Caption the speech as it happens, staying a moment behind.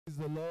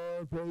the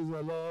Lord, praise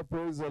the Lord,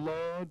 praise the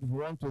Lord. We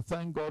want to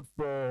thank God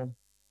for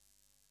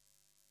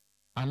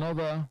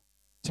another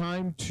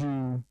time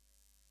to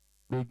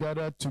be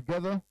gathered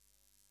together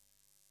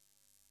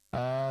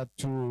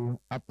to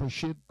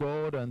appreciate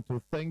God and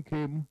to thank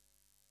Him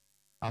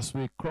as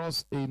we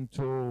cross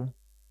into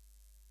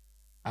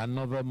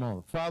another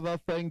month. Father,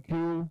 thank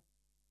you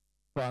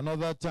for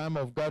another time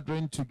of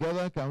gathering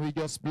together. Can we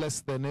just bless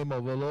the name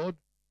of the Lord?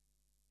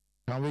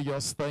 Can we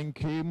just thank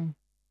Him?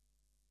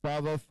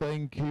 Father,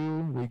 thank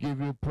you. We give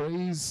you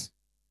praise.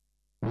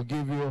 We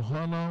give you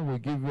honor. We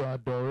give you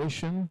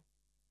adoration.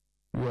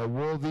 You are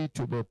worthy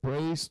to be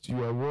praised.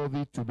 You are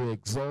worthy to be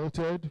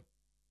exalted.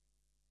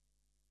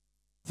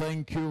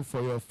 Thank you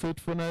for your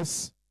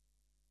faithfulness.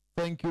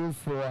 Thank you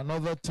for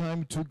another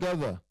time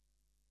together.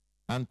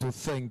 And to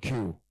thank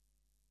you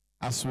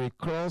as we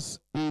cross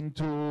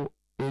into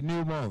a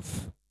new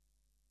month.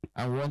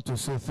 I want to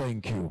say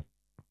thank you.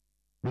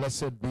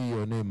 Blessed be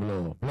your name,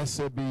 Lord.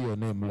 Blessed be your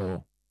name,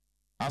 Lord.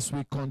 As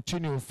we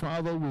continue,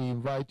 Father, we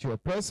invite your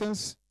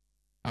presence,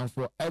 and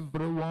for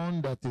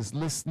everyone that is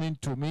listening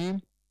to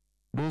me,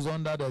 those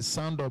under the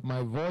sound of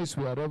my voice,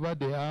 wherever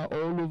they are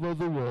all over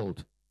the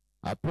world,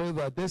 I pray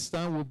that this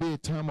time will be a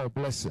time of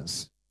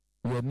blessings.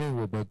 Your name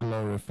will be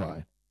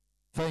glorified.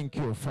 Thank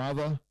you,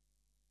 Father.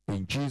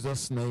 In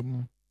Jesus'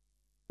 name,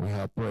 we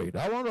have prayed.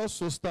 I want us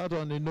to start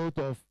on a note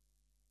of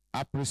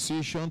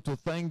appreciation to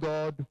thank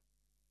God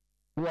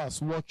who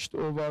has watched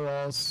over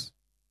us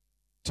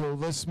till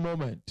this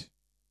moment.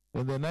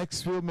 In the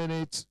next few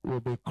minutes, we'll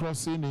be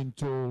crossing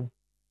into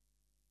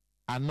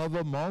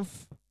another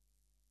month.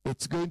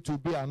 It's going to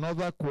be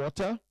another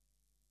quarter.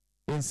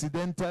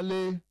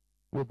 Incidentally,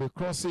 we'll be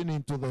crossing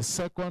into the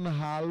second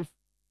half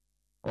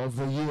of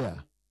the year.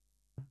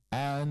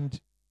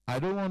 And I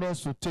don't want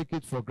us to take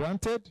it for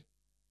granted.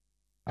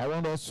 I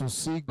want us to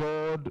see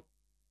God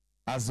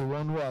as the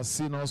one who has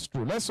seen us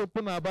through. Let's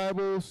open our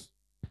Bibles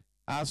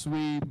as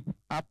we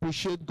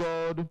appreciate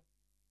God.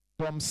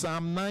 From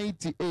Psalm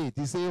 98,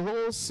 he says,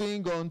 "Oh,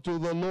 sing unto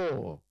the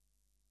Lord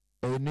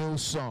a new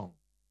song,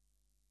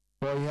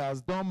 for he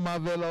has done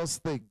marvelous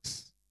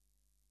things.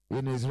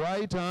 In his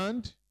right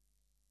hand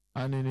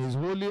and in his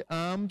holy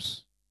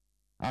arms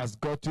has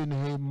gotten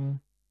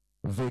him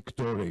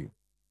victory."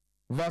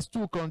 Verse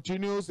 2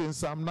 continues in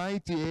Psalm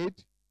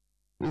 98.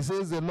 It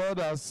says, "The Lord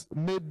has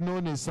made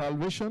known his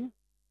salvation.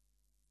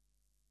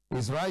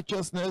 His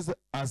righteousness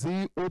as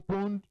he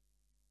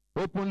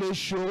openly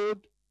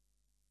showed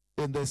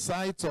in the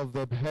sight of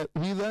the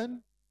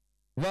heathen."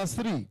 Verse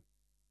 3,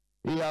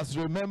 "He has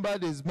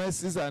remembered his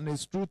mercies and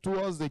his truth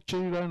towards the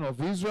children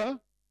of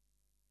Israel.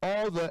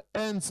 All the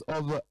ends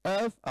of the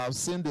earth have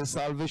seen the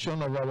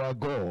salvation of our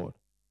God."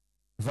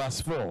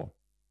 Verse 4,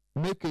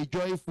 "Make a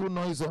joyful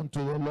noise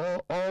unto the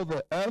Lord, all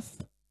the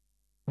earth.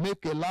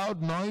 Make a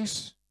loud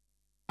noise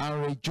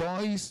and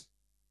rejoice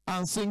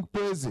and sing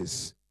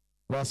praises."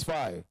 Verse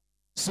 5,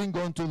 "Sing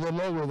unto the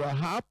Lord with a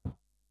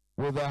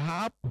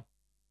harp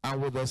and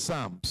with the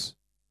psalms."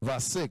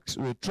 Verse 6,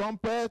 "With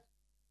trumpet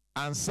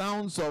and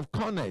sounds of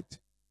cornet,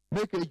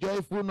 make a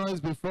joyful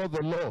noise before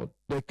the Lord,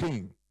 the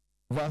King."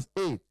 Verse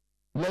 8,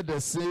 "Let the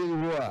sea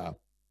roar,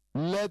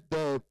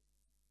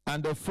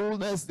 and the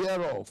fullness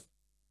thereof,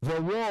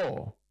 the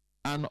war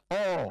and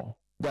all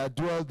that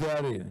dwell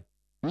therein.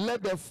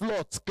 Let the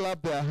floods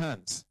clap their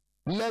hands.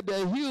 Let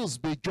the hills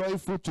be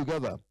joyful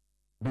together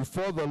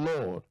before the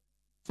Lord,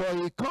 for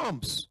he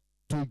comes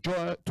to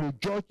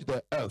judge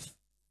the earth.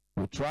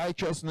 With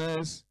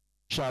righteousness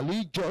shall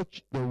he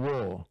judge the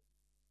world,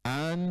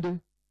 and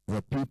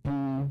the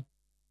people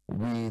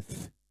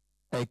with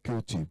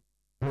equity.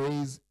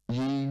 Praise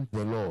ye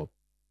the Lord."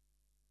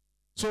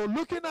 So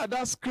looking at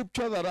that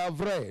scripture that I've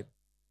read,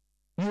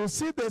 you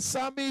see the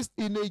psalmist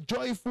in a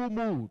joyful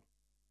mood.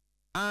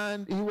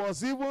 And he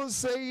was even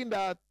saying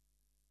that,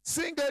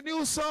 sing a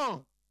new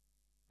song.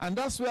 And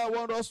that's where I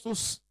want us to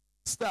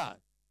start.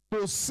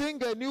 To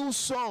sing a new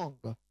song,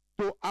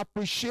 to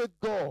appreciate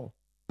God.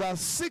 That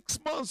 6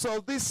 months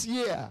of this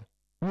year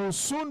will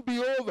soon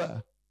be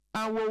over,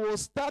 and we will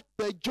start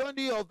the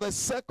journey of the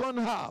second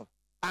half.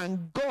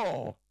 And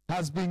God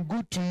has been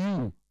good to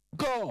you.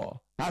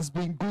 God has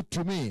been good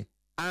to me.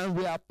 And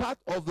we are part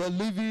of the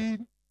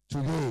living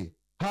today.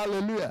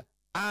 Hallelujah.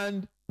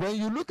 And when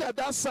you look at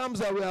that Psalms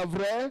that we have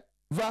read,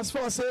 verse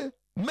 4 says,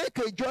 "Make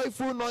a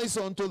joyful noise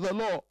unto the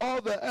Lord,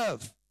 all the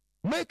earth.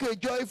 Make a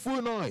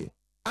joyful noise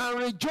and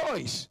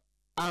rejoice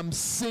and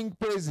sing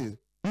praises."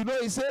 You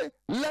know, he said,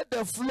 "Let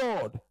the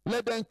flood,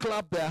 let them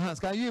clap their hands."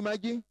 Can you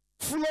imagine?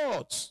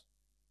 Floods.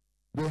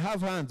 They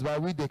have hands by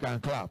which they can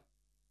clap.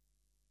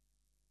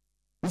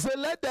 He said,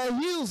 "Let the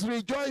hills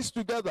rejoice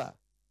together."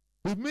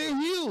 It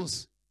means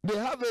hills. They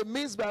have a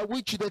means by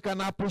which they can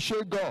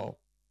appreciate God.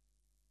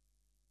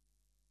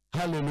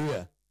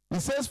 Hallelujah. He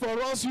says, for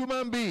us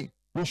human beings,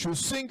 we should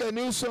sing a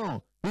new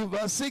song. In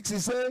verse 6, he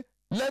said,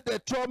 "Let the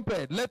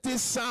trumpet, let it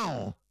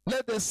sound.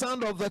 Let the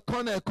sound of the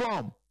cornet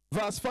come."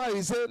 Verse 5,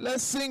 he said,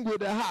 "Let's sing with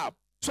the harp."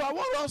 So I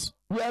want us,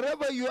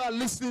 wherever you are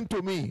listening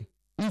to me,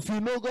 if you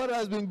know God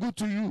has been good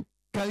to you,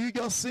 can you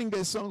just sing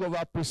a song of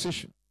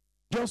appreciation?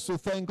 just to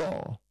thank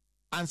God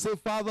and say,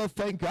 Father,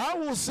 thank you. I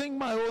will sing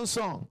my own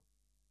song,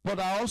 but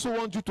I also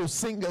want you to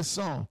sing a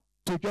song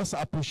to just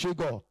appreciate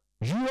God.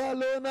 You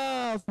alone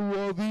are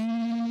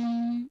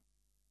worthy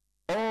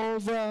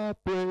of our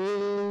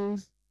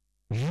praise.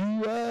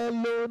 You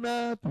alone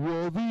are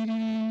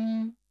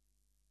worthy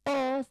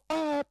of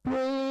our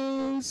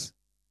praise.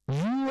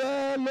 You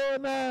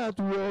alone are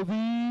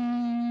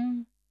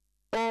worthy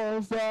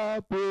of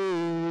our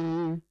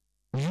praise.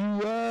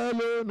 You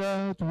alone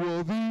are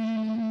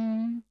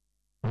worthy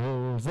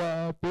of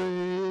our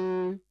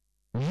praise.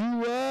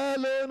 You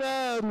alone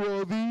are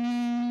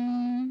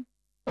worthy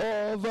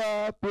of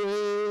our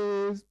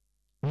praise.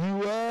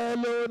 You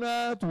alone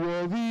are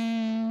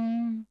worthy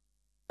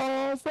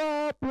of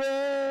our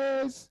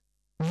praise.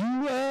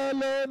 You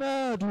alone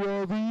are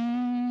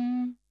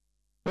worthy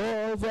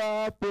of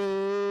our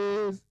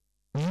praise.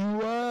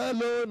 You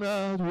alone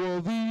are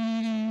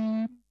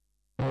worthy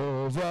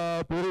of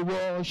our praise.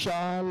 What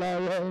shall I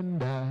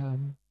render?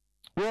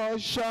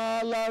 What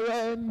shall I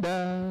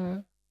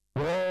render?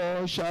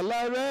 What shall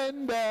I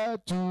render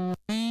to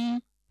thee,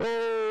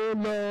 O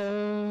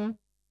Lord?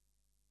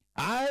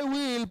 I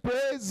will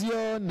praise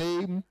your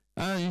name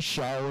and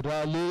shout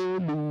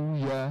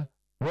hallelujah.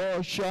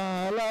 What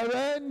shall I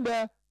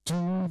render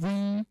to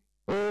thee,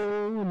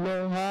 O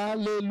Lord?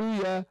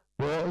 Hallelujah.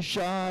 What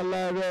shall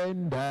I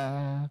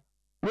render?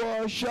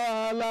 What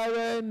shall I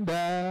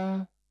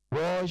render?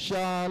 What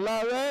shall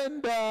I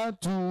render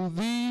to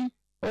thee,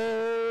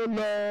 O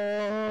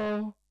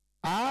Lord?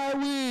 I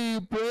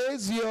will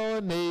praise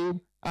your name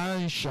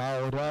and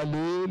shout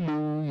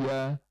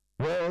hallelujah.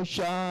 What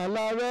shall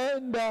I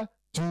render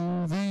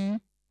to thee,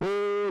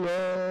 O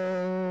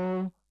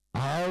Lord?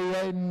 I'll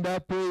render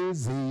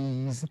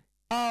praises,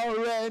 I'll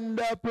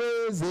render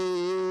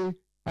praises,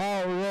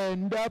 I'll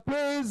render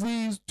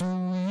praises to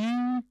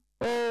you,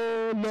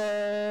 O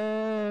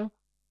Lord.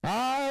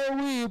 I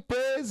will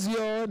praise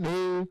your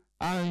name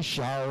and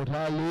shout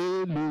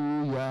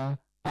hallelujah.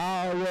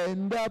 I'll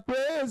render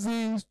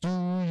praises to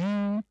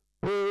you,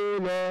 O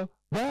Lord.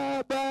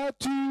 Baba,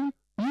 to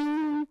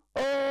you,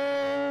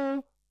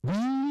 oh,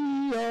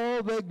 be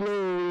all the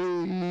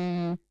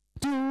glory.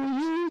 To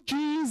you,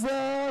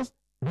 Jesus,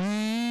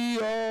 be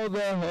all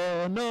the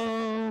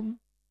honor.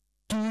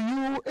 To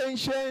you,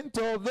 ancient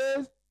of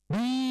days,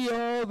 be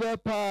all the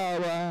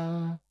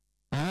power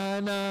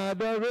and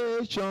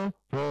adoration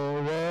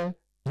forevermore.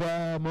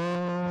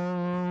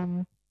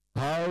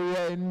 I'll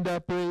render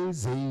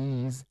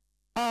praises,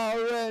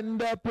 I'll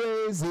render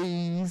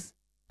praises,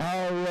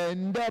 I'll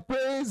render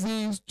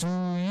praises to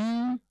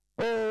you,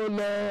 O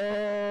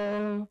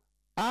Lord.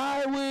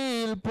 I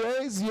will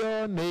praise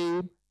your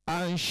name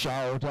and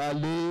shout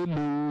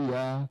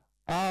hallelujah.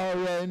 I'll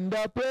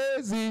render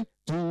praises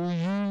to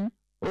you,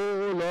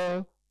 O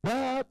Lord.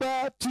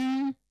 Baba, to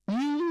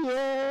you,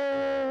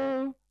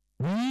 oh,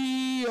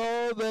 be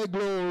all the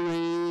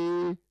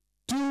glory.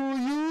 To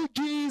you,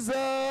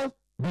 Jesus,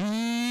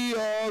 be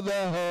all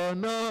the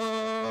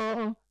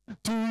honor.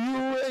 To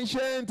you,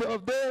 ancient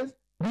of days,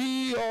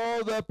 be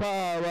all the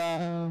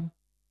power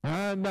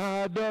and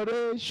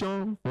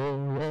adoration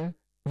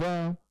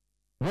forever.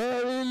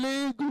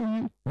 Verily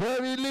good,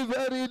 verily,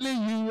 verily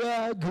you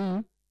are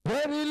good.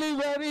 Verily,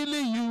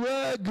 verily you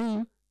are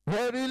good.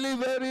 Verily,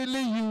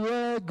 verily you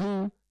are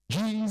good.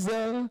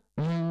 Jesus,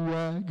 you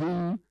are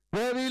good.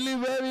 Verily,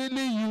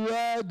 verily you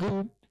are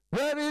good.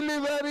 Verily,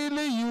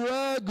 verily you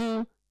are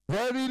good.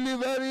 Verily,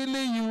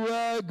 verily you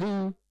are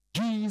good.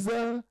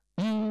 Jesus,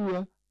 you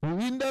are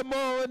good. In the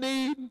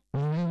morning,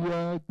 you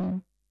are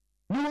good.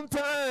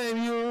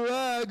 Noontime, you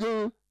are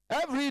good.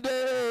 Every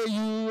day,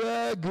 you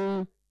are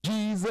good.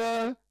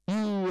 Jesus,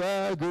 you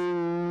are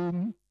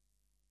good.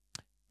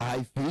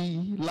 I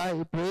feel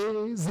like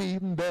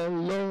praising the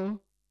Lord.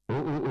 Oh,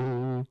 oh,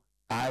 oh.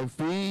 I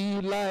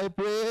feel like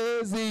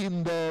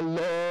praising the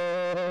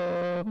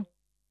Lord.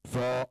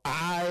 For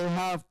I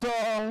have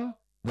torn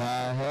the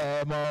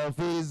hem of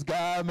his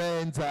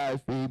garment. I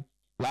feel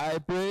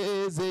like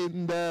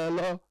praising the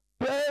Lord.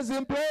 Praise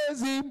him,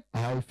 praise him.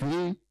 I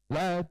feel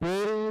like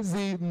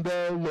praising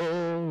the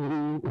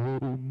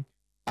Lord.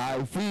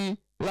 I feel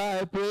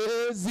like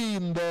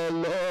praising the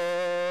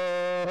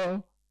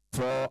Lord.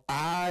 For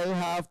I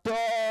have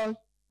torn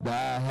the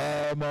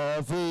hem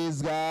of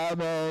his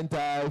garment.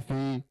 I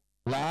feel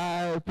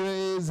like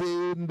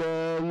praising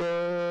the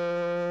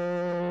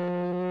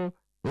Lord.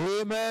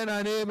 Amen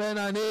and amen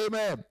and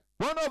amen.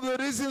 One of the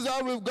reasons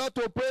why we've got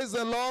to praise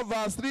the Lord,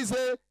 verse 3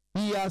 says,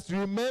 he has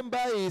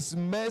remembered his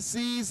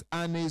mercies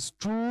and his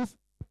truth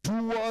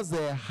towards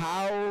the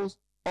house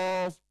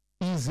of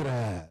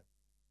Israel.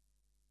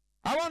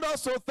 I want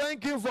us to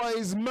thank him for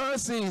his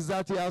mercies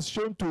that he has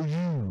shown to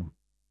you.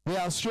 He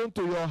has shown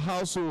to your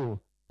household.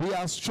 He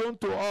has shown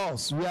to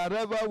us,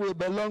 wherever we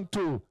belong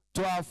to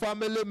our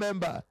family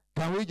member.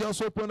 Can we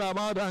just open our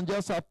mouth and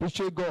just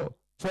appreciate God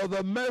for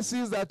the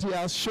mercies that he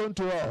has shown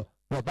to us?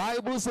 The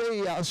Bible says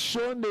he has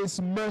shown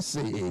his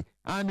mercy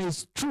and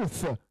his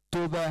truth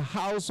to the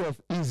house of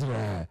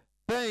Israel.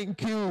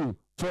 Thank you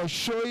for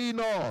showing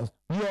us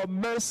your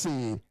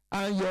mercy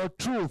and your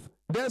truth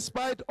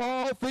Despite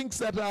all things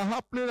that are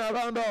happening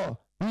around us,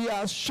 he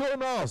has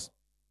shown us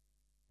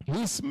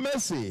his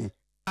mercy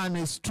and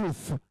his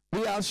truth.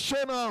 He has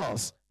shown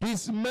us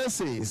his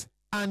mercies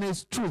and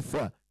his truth.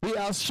 He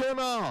has shown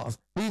us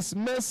his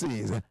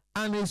mercies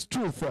and his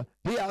truth.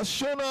 He has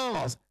shown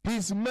us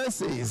his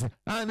mercies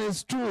and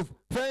his truth.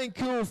 Thank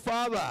you,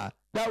 Father,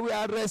 that we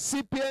are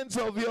recipients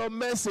of your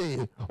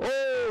mercy.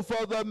 Oh,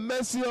 for the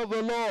mercy of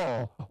the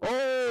Lord.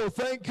 Oh,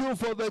 thank you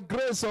for the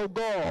grace of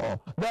God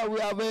that we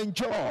have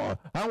enjoyed.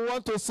 I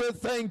want to say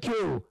thank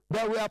you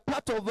that we are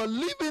part of the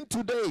living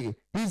today.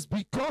 It's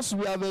because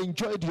we have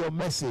enjoyed your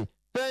mercy.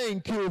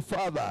 Thank you,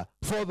 Father,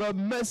 for the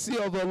mercy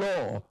of the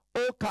Lord.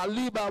 Oh,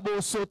 Kalibabo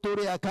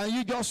Sotoria, can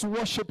you just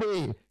worship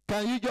him?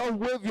 Can you just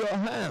wave your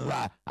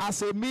hand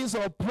as a means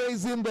of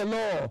praising the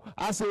Lord,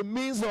 as a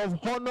means of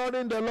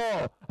honoring the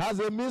Lord, as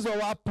a means of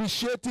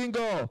appreciating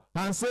God,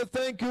 and say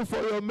thank you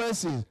for your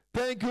mercy.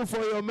 Thank you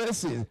for your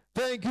mercy.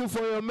 Thank you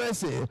for your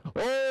mercy.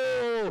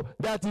 Oh,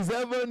 that is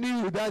ever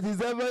new. That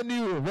is ever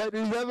new. That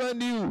is ever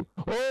new.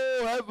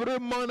 Oh, every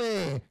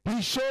morning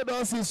he showed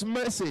us his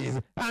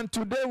mercies. And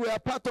today we are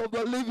part of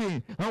the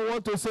living. I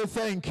want to say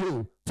thank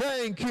you.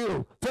 Thank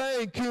you.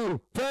 Thank you.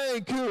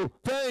 Thank you.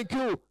 Thank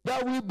you.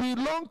 That we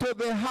belong to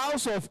the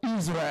house of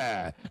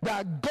Israel.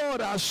 That God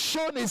has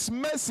shown his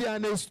mercy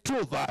and his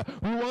truth.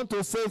 We want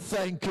to say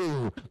thank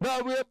you.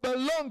 That we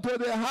belong to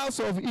the house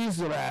of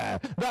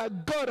Israel.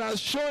 That God has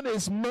shown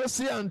his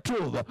mercy and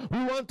truth.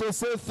 We want to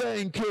say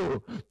thank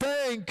you.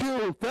 Thank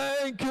you.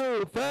 Thank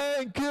you.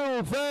 Thank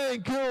you.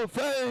 Thank you.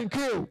 Thank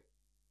you.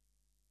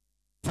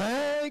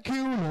 Thank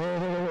you,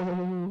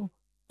 Lord.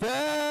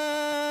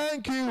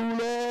 Thank you,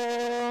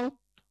 Lord.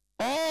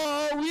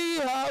 All we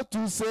have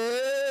to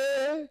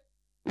say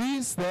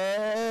is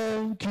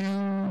thank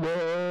you,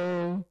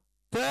 Lord.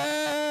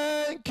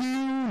 Thank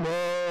you,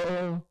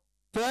 Lord.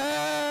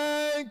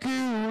 Thank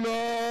you,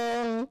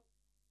 Lord.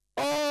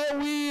 All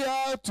we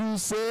have to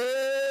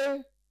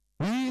say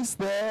is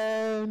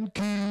thank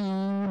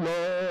you,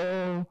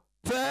 Lord.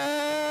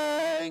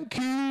 Thank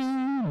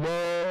you,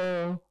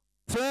 Lord.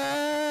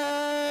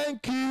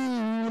 Thank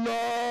you,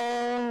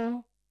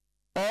 Lord.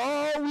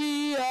 All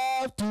we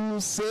have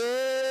to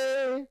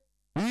say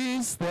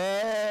is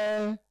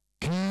thank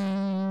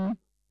you,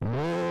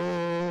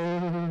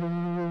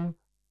 Lord.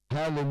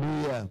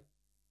 Hallelujah.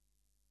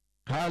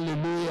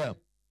 Hallelujah.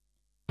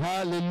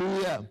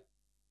 Hallelujah.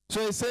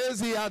 So it says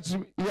he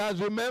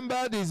has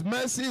remembered his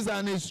mercies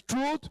and his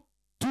truth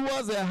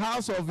towards the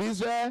house of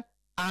Israel,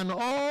 and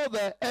all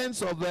the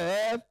ends of the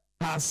earth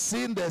has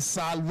seen the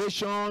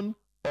salvation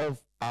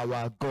of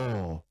our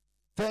God.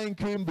 Thank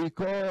him,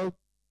 because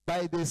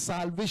by the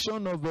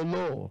salvation of the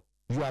Lord,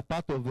 you are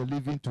part of the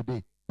living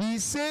today. He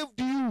saved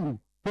you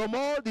from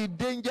all the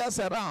dangers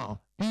around.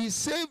 He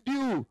saved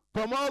you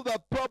from all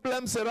the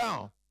problems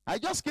around. I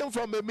just came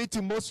from a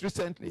meeting most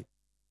recently,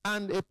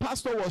 and a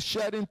pastor was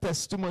sharing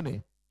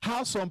testimony,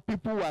 how some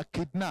people were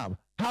kidnapped,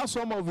 how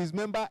some of his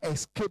members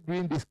escaped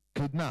during this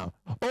kidnap.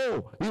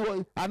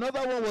 Oh,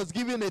 another one was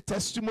giving a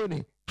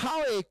testimony,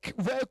 how a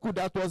vehicle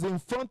that was in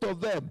front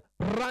of them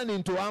ran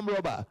into armed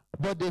robber,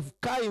 but the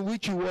car in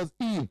which he was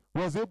in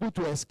was able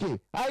to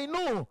escape. I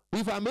know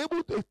if I'm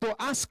able to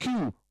ask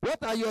you,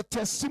 what are your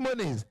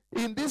testimonies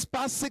in this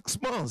past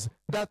 6 months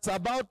that's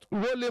about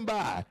rolling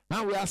by,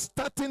 and we are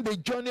starting the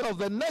journey of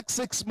the next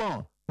 6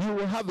 months, you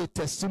will have a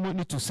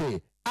testimony to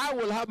say. I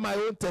will have my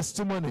own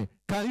testimony.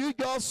 Can you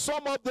just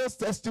sum up those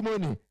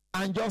testimony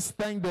and just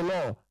thank the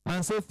Lord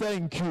and say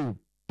thank you,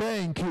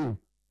 thank you,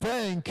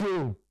 thank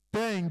you,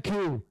 thank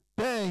you,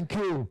 thank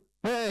you,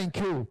 thank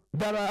you,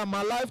 that I am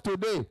alive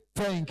today,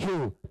 thank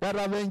you, that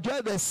I've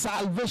enjoyed the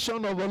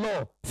salvation of the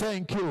Lord,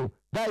 thank you,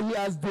 that he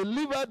has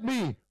delivered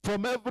me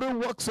from every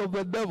works of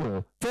the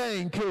devil,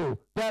 thank you,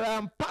 that I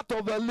am part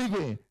of the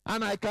living,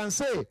 and I can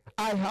say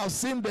I have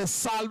seen the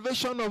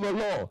salvation of the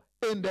Lord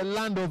in the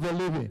land of the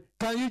living.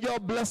 Can you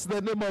just bless the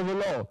name of the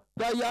Lord?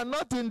 That you are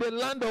not in the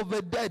land of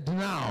the dead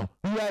now.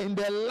 You are in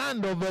the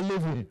land of the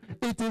living.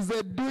 It is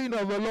the doing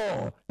of the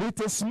Lord.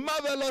 It is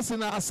marvelous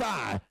in our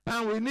sight,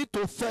 and we need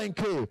to thank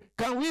you.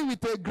 Can we,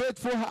 with a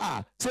grateful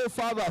heart, say,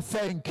 Father,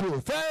 thank you.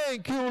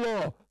 Thank you,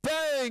 Lord.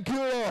 Thank you,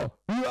 Lord.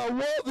 You are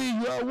worthy.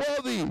 You are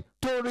worthy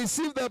to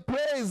receive the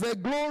praise, the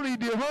glory,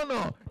 the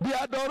honor,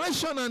 the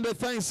adoration, and the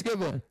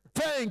thanksgiving.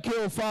 Thank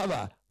you,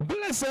 Father.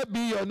 Blessed be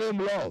your name,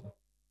 Lord.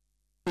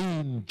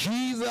 In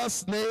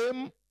Jesus'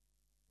 name,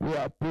 we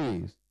are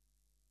praised.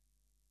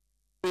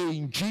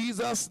 In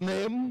Jesus'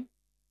 name,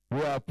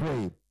 we are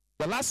praying.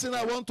 The last thing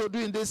I want to do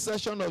in this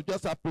session of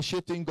just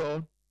appreciating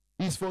God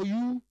is for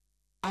you,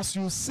 as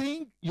you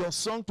sing your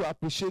song to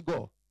appreciate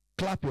God,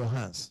 clap your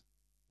hands,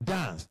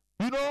 dance.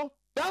 You know,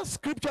 that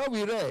scripture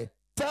we read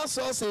tells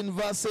us in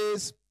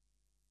verses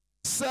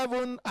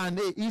 7 and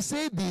 8, he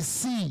said, the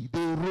sea, they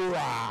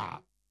roar.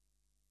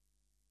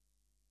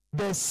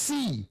 The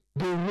sea,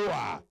 they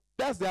roar.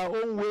 That's their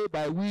own way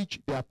by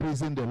which they are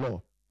praising the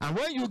Lord. And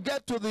when you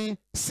get to the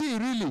sea,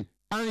 really,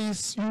 and you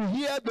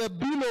hear the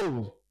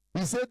billows,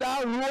 he said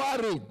that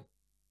roaring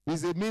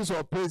is a means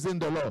of praising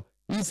the Lord.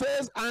 He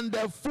says, and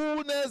the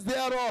fullness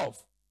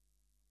thereof,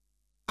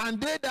 and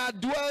they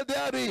that dwell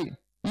therein.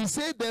 He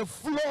said the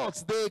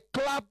floods, they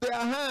clap their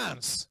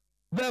hands.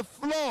 The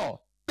floor,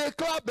 they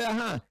clap their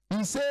hands.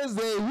 He says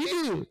they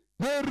heal,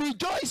 they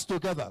rejoice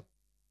together.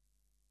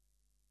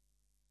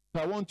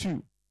 So I want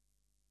you,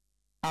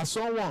 as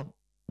someone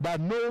that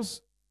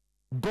knows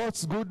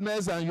God's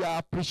goodness and you are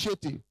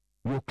appreciative,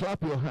 you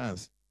clap your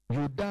hands,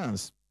 you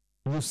dance,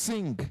 you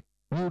sing,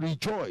 you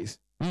rejoice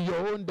in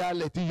your own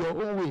dialect, in your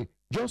own way,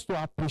 just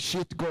to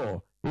appreciate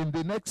God. In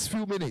the next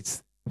few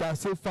minutes, that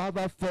say,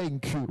 Father,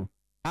 thank you.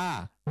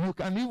 You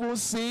can even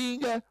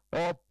sing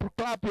or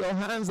clap your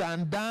hands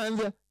and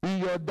dance in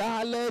your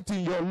dialect,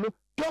 in your look,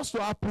 just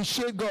to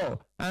appreciate God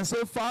and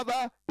say,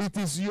 Father, it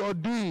is your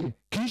doing.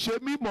 Can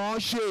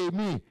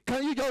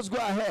you just go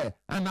ahead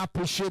and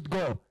appreciate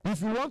God?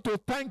 If you want to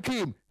thank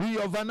him in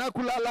your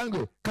vernacular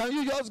language, can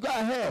you just go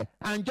ahead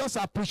and just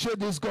appreciate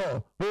this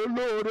God?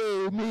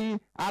 Olóore mi,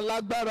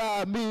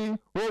 alágbára mi,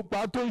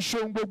 ọba tó ń ṣe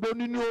ohun gbogbo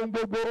nínú ohun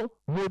gbogbo,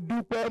 mo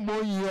dúpẹ́, mo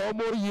yìn ọ́,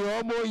 mo yìn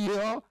ọ́, mo yìn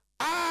ọ́.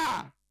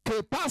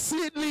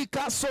 Kepasili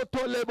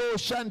kasotolebo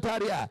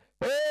shantaria.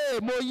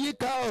 Mo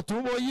yíká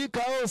ọ̀tún, mo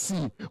yíká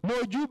òsì, mo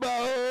júbà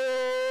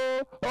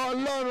o,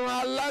 Ọlọ́run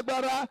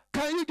alágbára.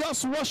 Can you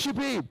just worship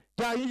him?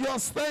 Can you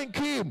just thank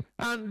him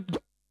and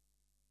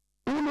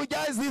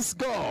eulogize this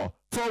God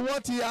for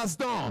what he has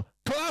done?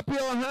 Clap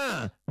your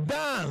hand,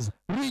 dance,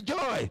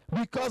 rejoice,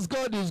 because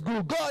God is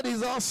good. God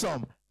is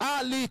awesome.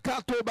 Ali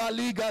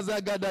katobali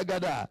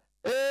gazagadagada.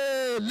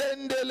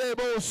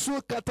 Lendelebo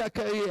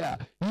sukatakaya.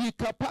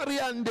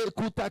 Yikapariande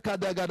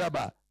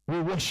kutakadagadaba. We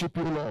worship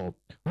you, Lord.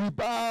 We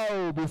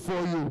bow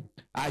before you.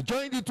 I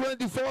join the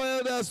 24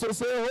 elders to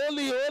say,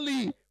 Holy,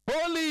 holy,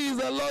 holy is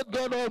the Lord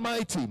God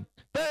Almighty.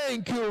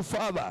 Thank you,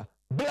 Father.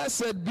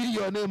 Blessed be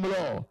your name,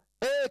 Lord.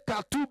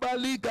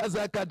 Katubali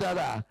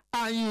kazakadara.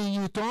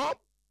 Ayiyiton,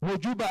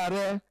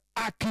 mojubare,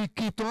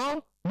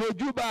 akikiton,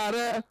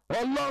 mojubare,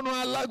 Ọlọ́run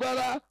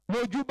alágbára,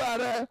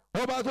 mojubare,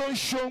 ọba tó ń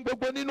ṣohun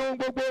gbogbo nínú ohun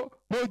gbogbo,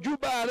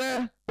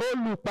 mojubare,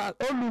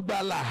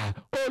 olùgbàlà,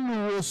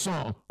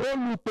 olùwòsàn,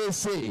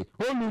 olùpèsè,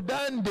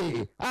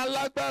 olùdáǹdè,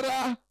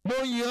 alágbára, mo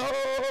yìn ọ́.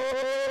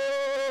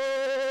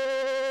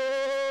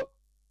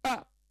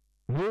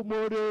 Mo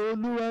more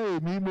Olúwa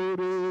èmi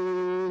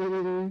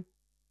more.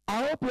 I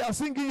hope you are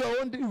singing your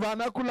own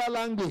vernacular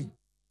language.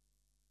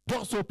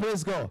 Just to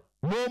praise God.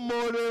 Mo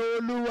more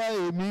Olúwa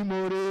èmi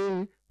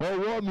more.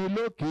 Ọwọ́ mi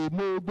lókè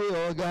mo gbé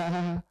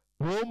ọ̀gá.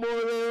 Mo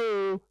more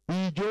o,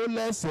 ìjó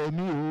lẹ́sẹ̀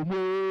mi ò mo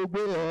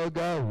gbé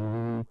ọ̀gá o.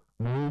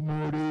 Mo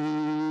more.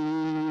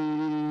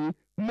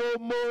 Mo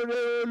more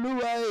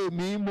Olúwa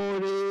èmi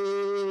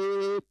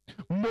more.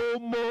 Mo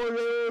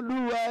more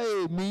Olúwa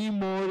èmi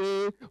more.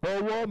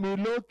 Ọwọ́ mi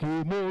lókè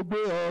mo gbé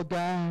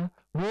ọ̀gá.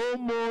 Mo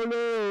more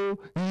o,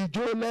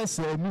 ìjó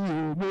lẹ́sẹ̀ mi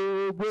ò mo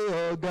gbé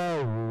ọ̀gá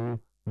o.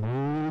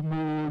 Mo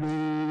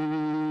more.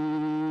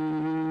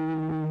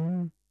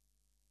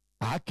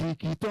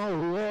 Àkìkìtàn o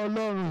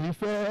Ọlọ́run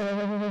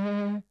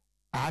ìfẹ́,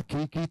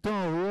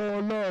 àkìkìtàn o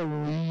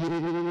Ọlọ́run ìyè,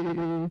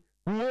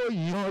 wó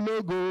yìn ọ́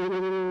lógo,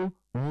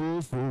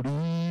 wó forí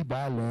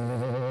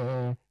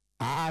balẹ̀.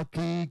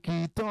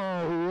 Àkìkìtàn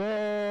o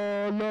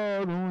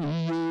Ọlọ́run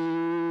ìyè.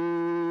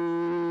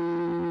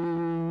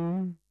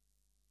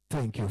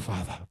 Thank you,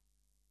 Father.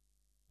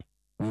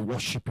 We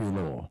worship you,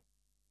 Lord.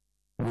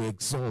 We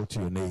exalt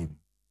your name.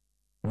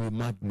 We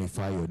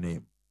magnify your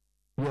name.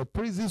 Your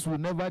praises will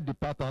never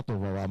depart out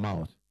of our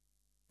mouth.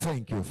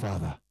 Thank you,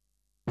 Father.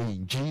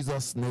 In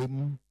Jesus'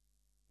 name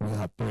we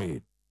have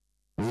prayed.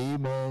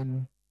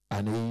 Amen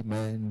and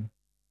amen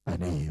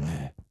and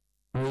amen.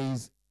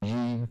 Praise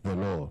ye the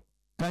Lord.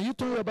 Can you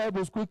turn your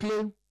Bibles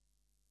quickly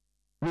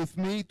with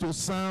me to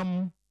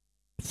Psalm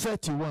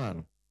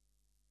 31?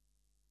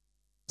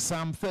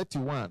 Psalm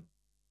 31.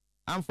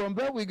 And from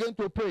there we're going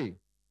to pray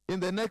in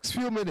the next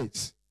few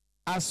minutes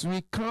as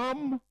we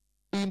come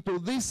into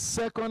this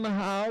second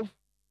half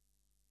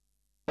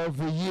of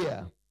the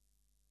year.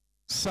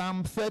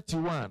 Psalm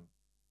 31.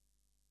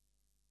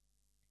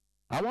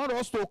 I want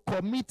us to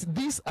commit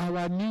this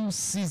our new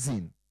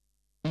season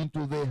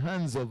into the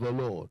hands of the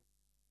Lord.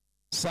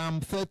 Psalm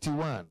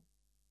 31.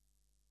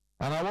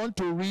 And I want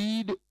to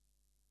read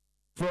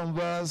from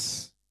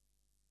verse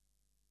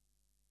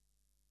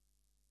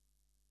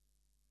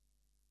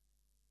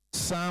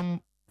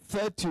Psalm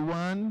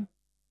 31.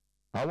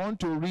 I want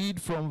to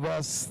read from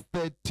verse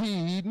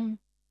 13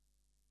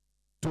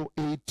 to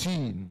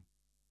 18.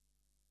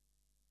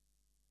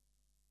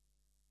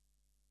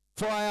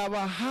 For I have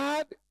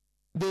heard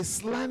the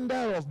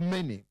slander of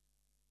many.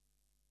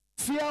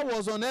 Fear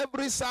was on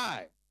every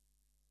side.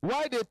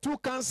 Why they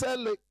took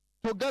counsel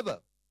together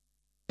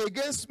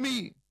against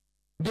me,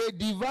 they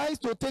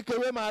devised to take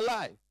away my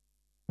life.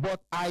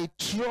 But I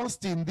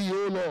trust in thee,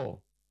 O Lord.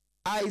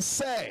 I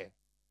say,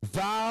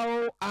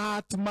 thou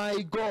art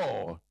my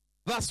God.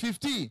 Verse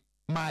 15,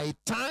 my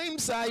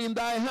times are in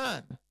thy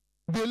hand.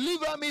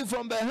 Deliver me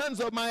from the hands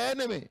of my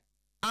enemy,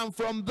 and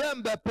from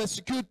them that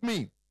persecute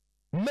me.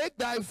 Make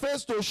thy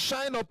face to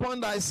shine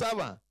upon thy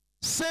servant.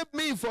 Save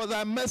me for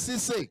thy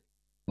mercy's sake.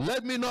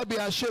 Let me not be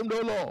ashamed,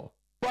 O Lord,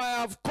 for I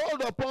have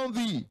called upon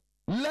thee.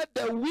 Let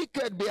the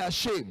wicked be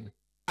ashamed,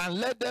 and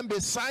let them be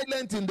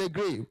silent in the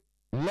grave.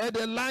 Let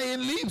the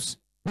lying lips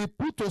be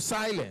put to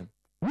silence,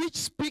 which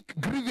speak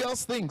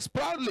grievous things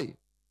proudly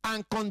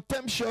and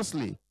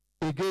contemptuously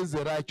against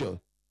the righteous.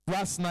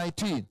 Verse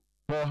 19,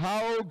 for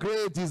how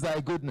great is thy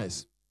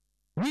goodness,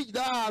 which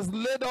thou hast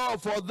laid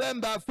up for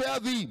them that fear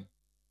thee,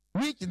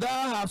 which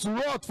thou hast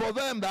wrought for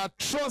them that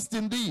trust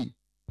in thee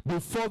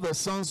before the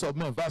sons of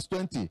men. Verse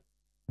 20,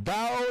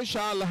 thou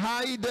shalt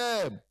hide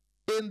them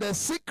in the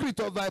secret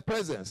of thy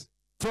presence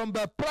from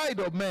the pride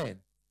of men.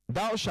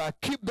 Thou shalt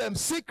keep them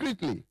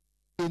secretly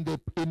in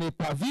a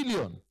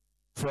pavilion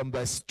from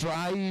the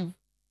strife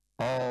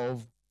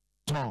of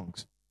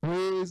tongues.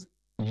 Praise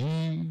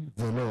ye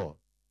the Lord.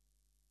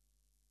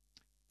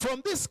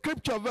 From this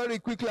scripture, very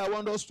quickly, I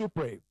want us to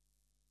pray.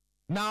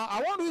 Now,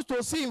 I want you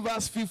to see in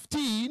verse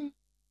 15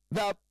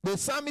 that the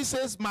psalmist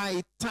says,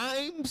 my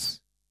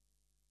times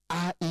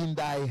are in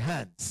thy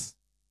hands.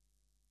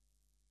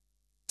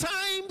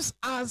 Times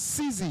and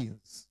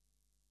seasons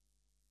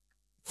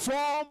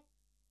from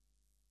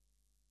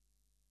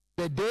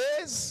the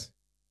days,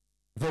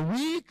 the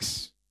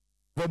weeks,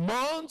 the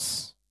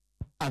months,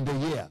 and the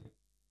year.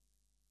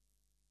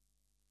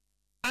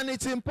 And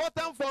it's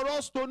important for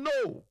us to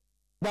know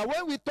that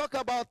when we talk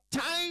about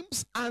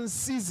times and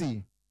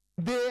seasons,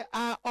 they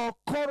are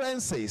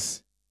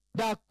occurrences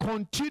that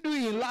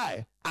continue in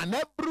life. And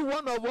every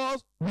one of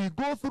us, we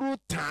go through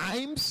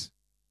times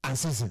and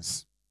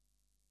seasons.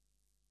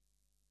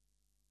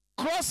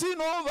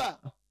 Crossing over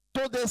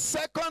to the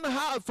second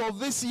half of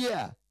this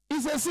year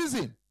is a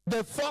season.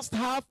 The first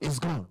half is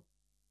gone.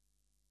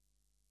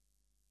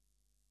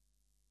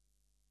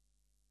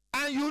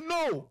 And you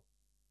know,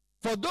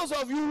 for those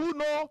of you who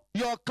know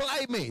your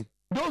climate,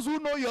 those who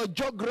know your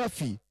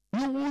geography,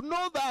 you will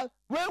know that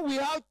when we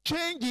have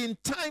change in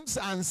times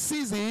and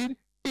season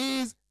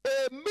is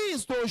a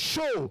means to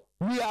show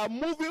we are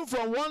moving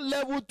from one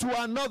level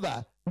to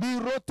another.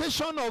 The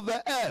rotation of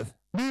the earth,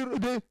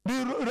 the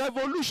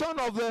revolution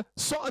of the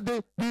sun,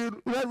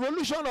 the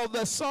revolution of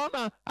the sun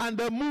and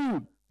the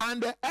moon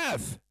and the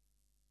earth,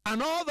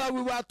 and all that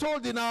we were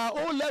told in our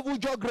own level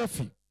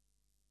geography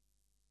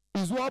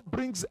is what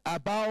brings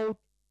about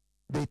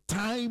the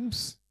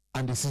times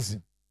and the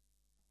season.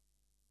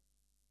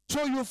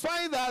 So you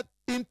find that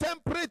in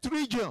temperate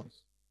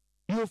regions,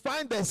 you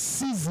find a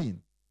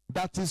season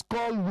that is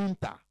called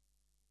winter.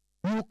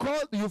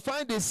 You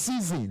find a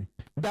season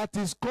that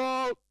is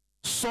called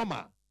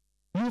summer.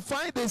 You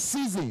find a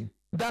season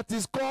that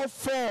is called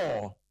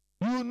fall.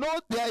 You know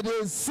there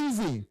is a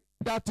season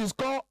that is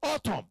called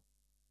autumn.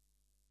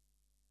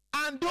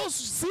 And those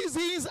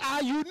seasons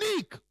are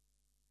unique.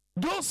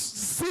 Those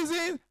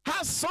seasons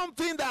have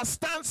something that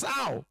stands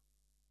out.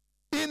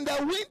 In the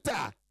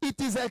winter, it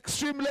is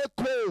extremely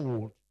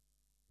cold.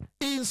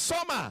 In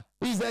summer,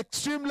 it's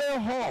extremely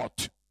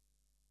hot.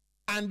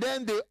 And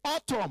then the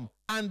autumn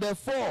and the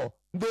fall,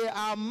 they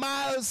are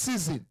mild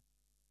season.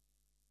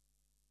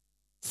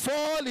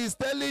 Fall is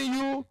telling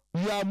you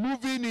you are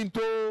moving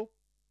into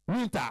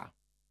winter.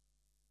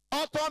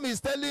 Autumn is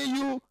telling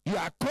you you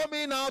are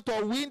coming out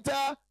of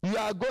winter, you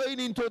are going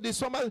into the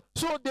summer.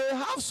 So they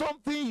have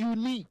something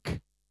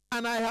unique.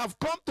 And I have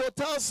come to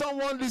tell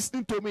someone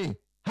listening to me,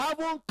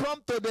 haven't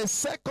come to the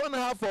second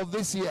half of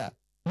this year,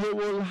 you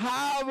will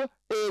have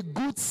a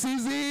good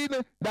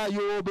season that you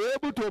will be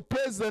able to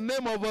praise the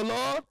name of the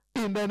Lord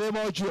in the name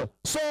of Jesus.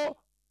 So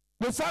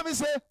the psalmist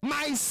said,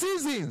 my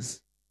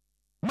seasons,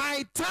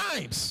 my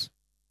times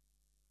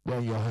were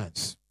in your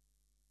hands.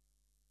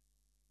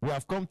 We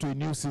have come to a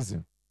new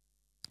season.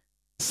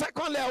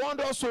 Secondly, I want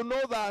us to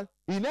know that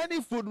in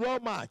any football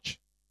match,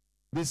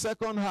 the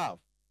second half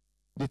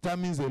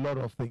determines a lot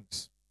of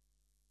things.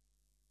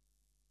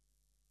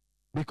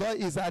 Because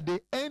it's at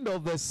the end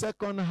of the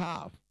second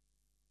half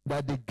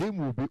that the game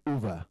will be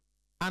over.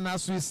 And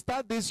as we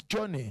start this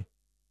journey,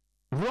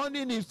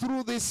 running it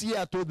through this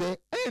year to the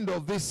end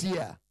of this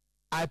year,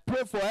 I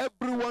pray for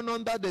everyone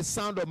under the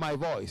sound of my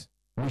voice,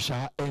 we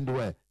shall end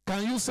well.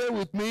 Can you say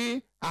with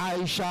me,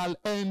 I shall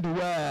end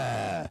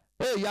well?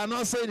 Hey, you are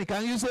not saying it.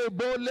 Can you say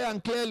boldly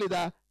and clearly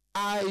that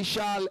I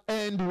shall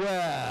end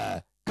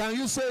well? Can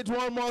you say it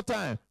one more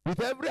time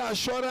with every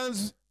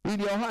assurance in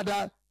your heart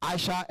that I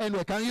shall end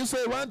well? Can you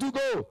say 1, 2,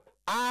 go?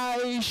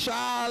 I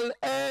shall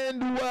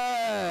end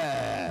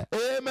well.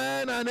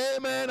 Amen and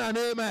amen and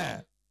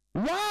amen.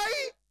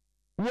 Why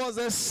was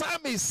the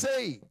psalmist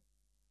saying,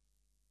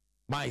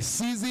 my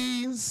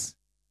seasons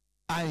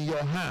are in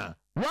your hand?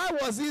 Why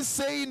was he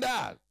saying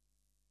that?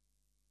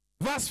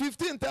 Verse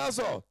 15 tells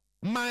us,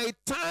 my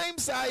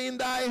times are in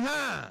thy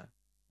hand.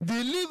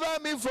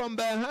 Deliver me from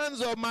the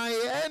hands of my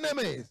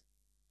enemies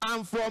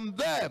and from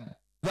them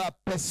that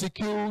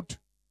persecute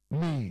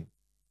me.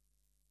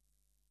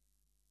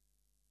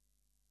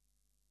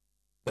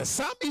 The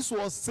psalmist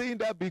was saying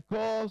that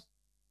because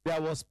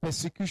there was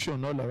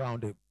persecution all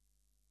around him.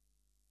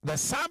 The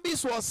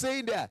psalmist was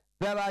saying that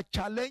there are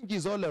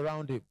challenges all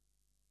around him.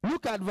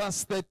 Look at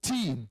verse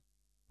 13,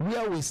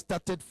 where we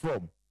started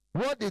from.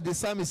 What did the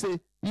psalmist say?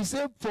 He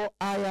said, for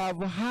I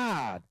have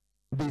heard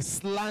the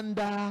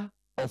slander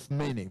of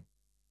many.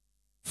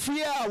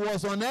 Fear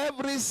was on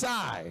every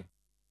side.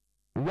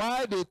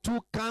 While they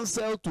took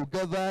counsel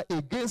together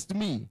against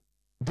me,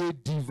 they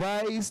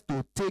devised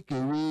to take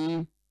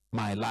away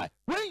my life.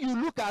 When you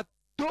look at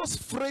those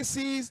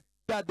phrases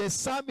that the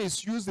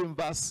psalmist used in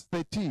verse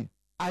 13,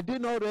 are they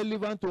not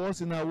relevant to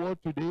us in our world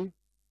today?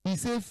 He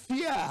said,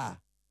 fear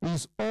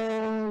is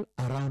all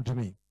around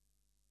me.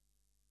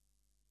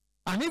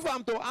 And if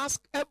I'm to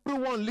ask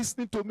everyone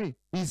listening to me,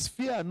 is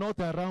fear not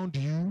around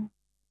you?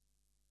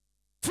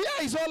 Fear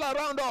is all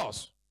around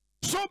us.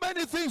 So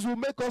many things will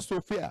make us to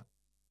fear.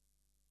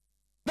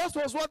 That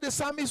was what the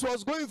psalmist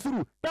was going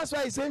through. That's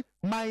why he said,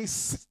 my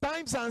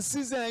times and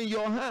seasons are in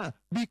your hand,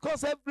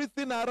 because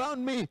everything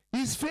around me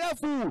is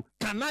fearful.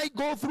 Can I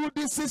go through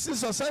this season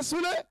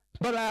successfully?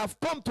 But I have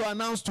come to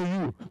announce to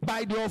you,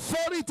 by the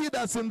authority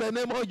that's in the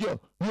name of Jesus,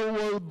 you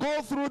will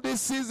go through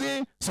this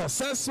season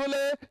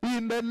successfully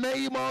in the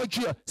name of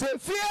Jesus. Say,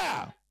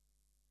 fear.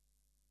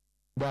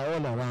 They're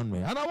all around me.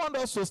 And I want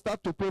us to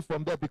start to pray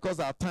from there, because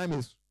our time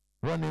is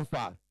running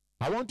fast.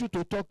 I want you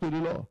to talk to the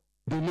Lord.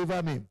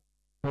 Deliver me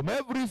from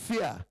every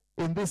fear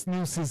in this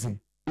new season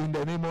in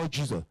the name of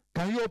Jesus.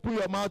 Can you open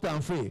your mouth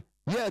and pray?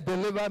 Yeah,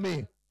 deliver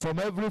me from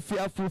every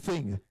fearful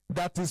thing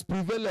that is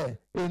prevalent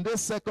in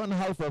this second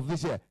half of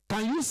this year.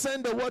 Can you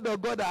send the word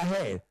of God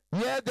ahead?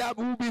 Yeah, there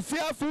will be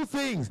fearful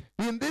things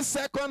in this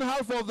second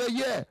half of the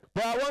year.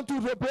 But I want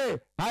you to pray.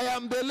 I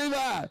am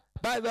delivered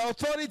by the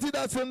authority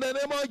that's in the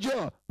name of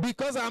Jesus,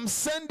 because I'm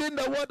sending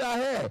the word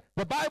ahead.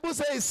 The Bible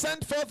says he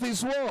sent forth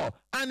his word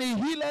and he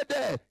healed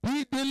them.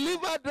 He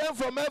delivered them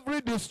from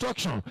every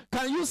destruction.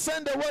 Can you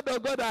send the word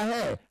of God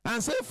ahead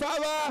and say,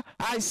 Father,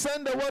 I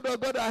send the word of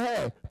God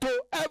ahead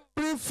to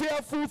every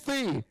fearful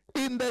thing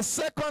in the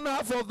second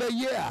half of the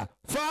year.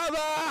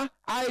 Father,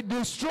 I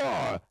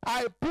destroy,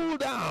 I pull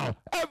down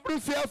every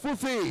fearful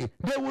thing.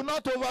 They will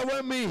not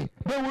overwhelm me.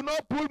 They will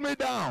not pull me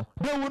down.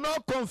 They will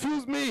not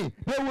confuse me.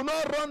 They will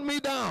not run me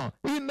down.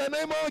 In the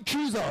name of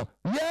Jesus.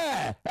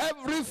 Yeah,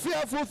 every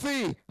fearful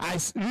thing,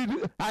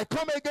 I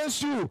come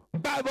against you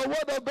by the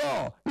word of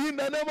God. In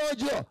the name of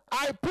Jesus,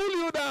 I pull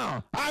you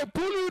down. I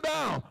pull you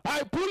down.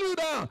 I pull you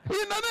down.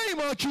 In the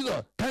name of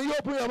Jesus. Can you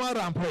open your mouth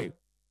and pray?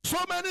 So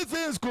many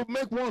things could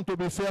make one to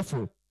be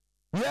fearful.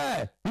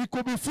 Yeah, it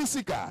could be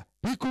physical,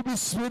 it could be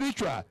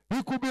spiritual,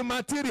 it could be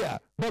material.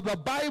 But the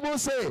Bible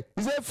says,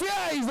 fear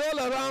is all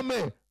around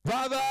me.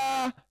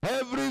 Father,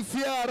 every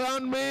fear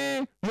around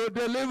me, you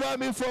deliver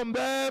me from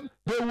them.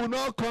 They will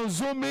not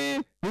consume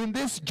me in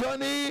this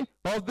journey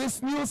of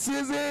this new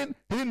season.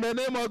 In the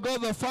name of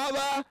God the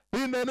Father,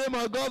 in the name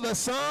of God the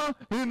Son,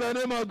 in the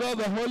name of God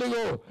the Holy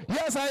Ghost.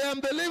 Yes, I am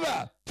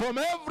delivered from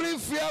every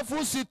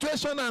fearful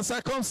situation and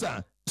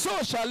circumstance.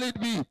 So shall it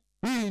be.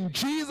 In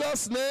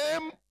Jesus'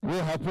 name, we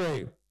have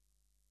prayed.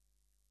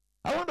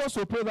 I want us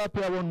to pray that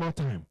prayer one more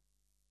time.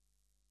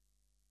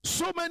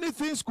 So many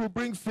things could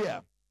bring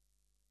fear.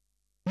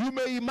 You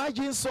may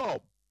imagine some.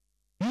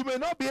 You may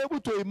not be able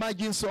to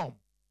imagine some.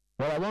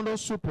 But I want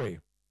us to pray.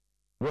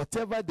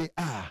 Whatever they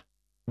are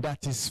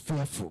that is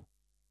fearful,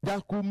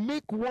 that could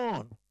make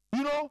one.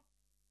 You know,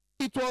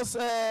 it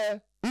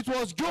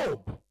was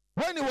Job.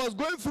 When he was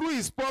going through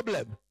his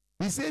problem,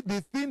 he said,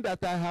 the thing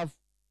that I have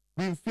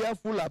been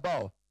fearful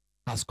about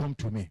has come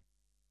to me.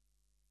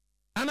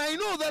 And I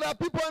know there are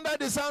people under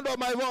the sound of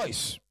my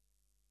voice.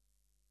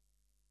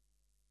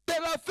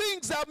 There are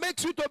things that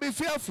makes you to be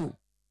fearful.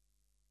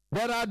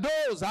 There are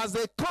those, as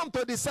they come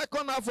to the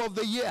second half of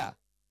the year,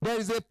 there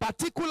is a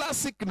particular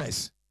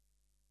sickness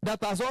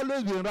that has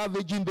always been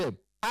ravaging them.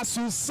 As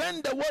you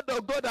send the word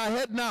of God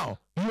ahead now,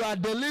 you are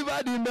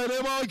delivered in the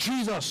name of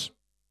Jesus.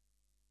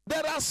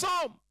 There are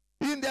some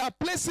in their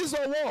places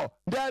of war.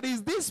 There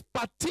is this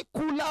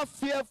particular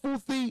fearful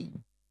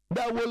thing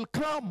that will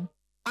come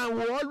and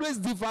will always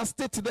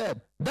devastate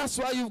them. That's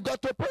why you've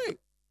got to pray.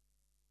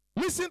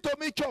 Listen to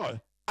me, church.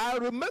 I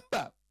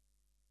remember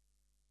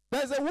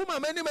there's a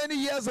woman many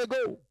years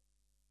ago.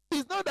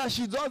 It's not that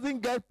she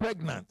doesn't get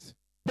pregnant,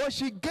 but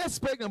she gets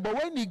pregnant. But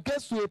when it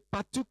gets to a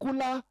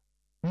particular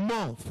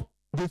month,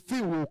 the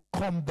thing will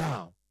come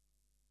down.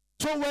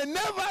 So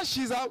whenever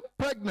she's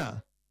pregnant,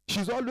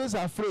 she's always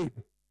afraid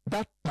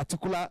that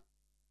particular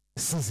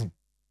season.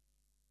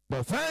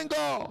 But thank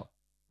God,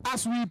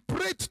 as we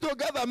prayed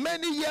together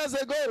many years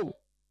ago,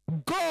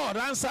 God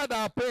answered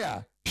our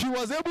prayer. She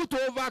was able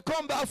to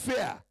overcome that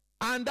fear.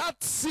 And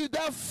that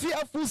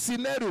fearful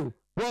scenario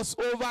was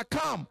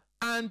overcome.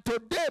 And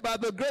today, by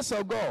the grace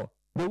of God,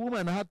 the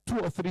woman had 2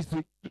 or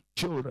 3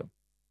 children.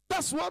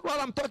 That's what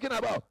I'm talking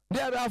about.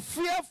 There are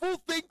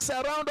fearful things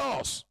around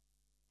us.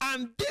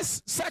 And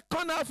this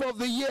second half of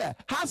the year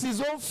has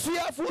its own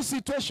fearful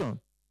situation.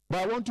 But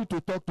I want you to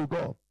talk to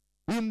God.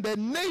 In the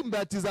name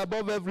that is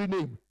above every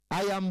name,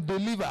 I am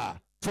delivered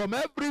from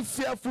every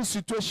fearful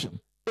situation.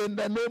 In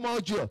the name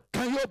of Jesus.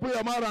 Can you open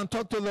your mouth and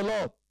talk to the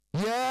Lord?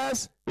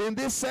 Yes, in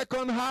this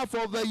second half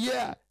of the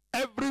year,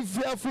 every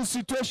fearful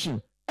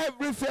situation,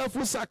 every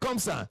fearful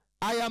circumstance,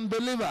 I am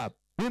delivered.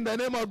 In the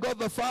name of God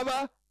the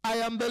Father, I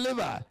am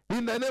delivered.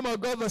 In the name of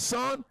God the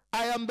Son,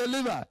 I am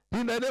delivered.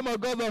 In the name of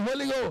God the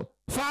Holy Ghost,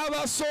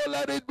 Father, so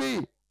let it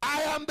be.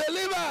 I am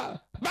delivered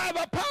by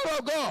the power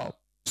of God.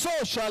 So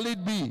shall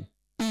it be.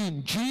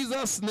 In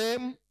Jesus'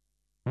 name,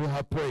 we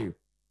have prayed.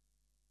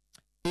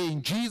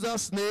 In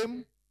Jesus'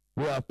 name,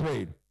 we have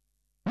prayed.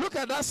 Look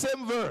at that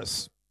same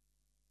verse.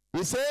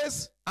 It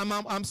says,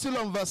 I'm still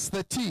on verse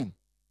 13.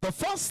 The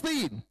first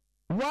thing,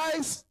 why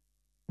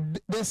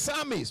the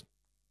psalmist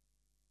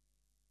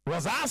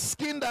was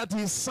asking that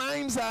his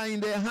signs are in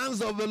the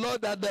hands of the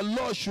Lord, that the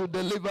Lord should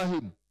deliver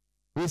him.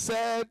 He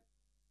said,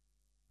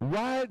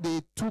 while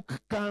they took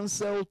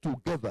counsel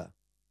together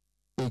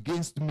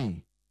against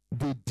me,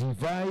 they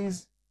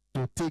devised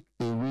to take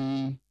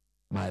away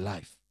my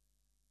life.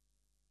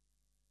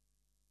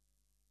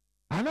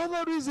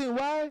 Another reason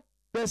why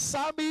the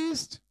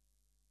psalmist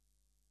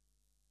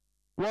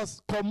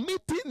was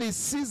committing his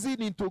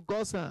season into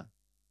God's hand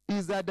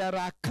is that there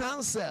are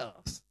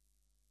counsels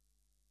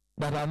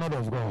that are not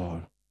of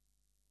God.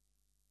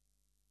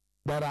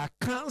 There are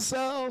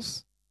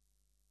counsels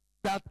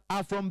that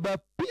are from the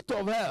pit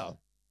of hell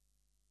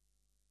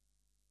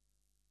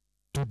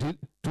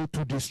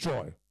to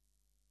destroy.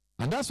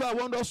 And that's why I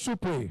want us to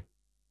pray.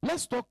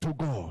 Let's talk to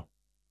God.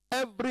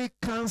 Every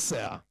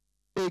counsel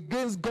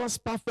against God's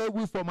perfect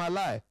will for my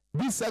life,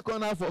 this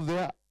second half of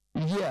the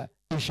year,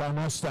 it shall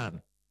not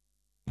stand.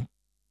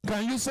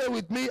 Can you say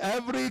with me,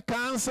 every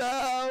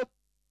counsel?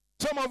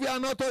 Some of you are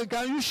not talking.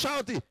 Can you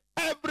shout it?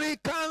 Every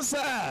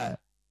counsel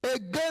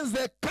against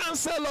the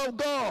counsel of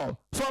God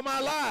for my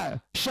life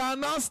shall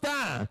not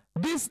stand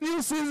this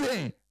new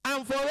season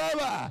and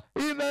forever.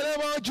 In the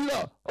name of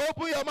Jesus,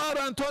 open your mouth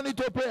and turn it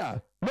to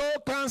prayer. No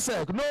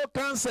counsel, no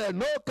counsel,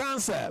 no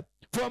counsel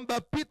from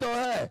the pit of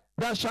hell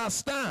that shall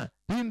stand.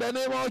 In the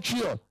name of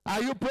Jesus.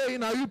 Are you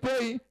praying? Are you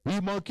praying?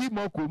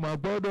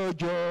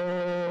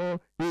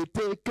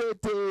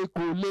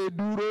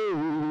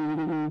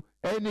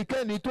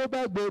 Ẹnikẹ́ni tó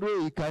bá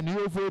gbèrò ìkànnì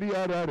ó forí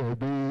ara rẹ̀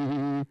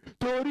gbé.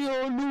 Torí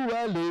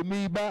Olúwa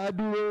lèmi bá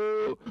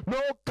dúró.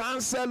 No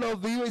counsel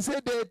of you. He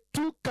said they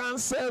two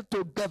counsel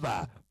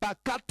together.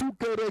 Pakatu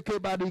kereke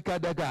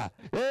badikadaga.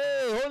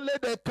 Hey, only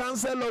the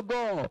counsel of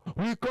God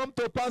will come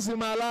to pass in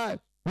my life.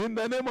 In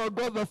the name of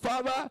God the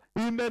Father,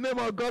 in the name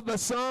of God the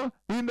Son,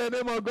 in the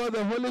name of God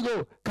the Holy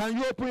Ghost. Can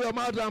you open your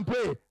mouth and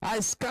pray? I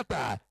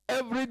scatter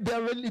every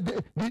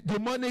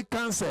demonic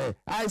cancer.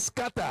 I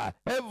scatter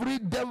every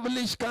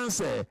devilish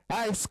cancer.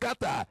 I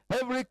scatter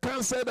every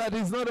cancer that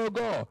is not of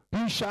God.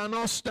 You shall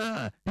not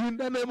stand. In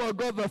the name of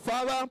God the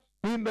Father,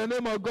 in the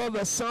name of God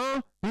the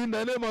Son, in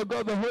the name of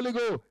God the Holy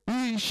Ghost,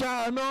 he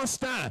shall not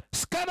stand.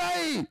 Scatter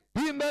it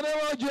in the name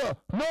of Jesus.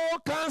 No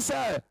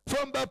cancer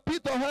from the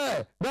pit of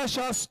hell that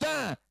shall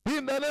stand.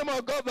 In the name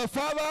of God the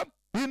Father,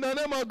 in the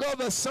name of God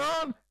the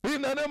Son,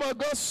 in the name of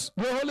God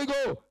the Holy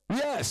Ghost.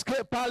 Yes,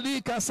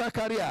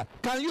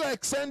 can you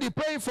extend it?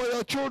 Pray for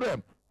your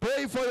children,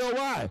 pray for your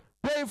wife,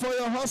 pray for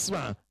your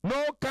husband.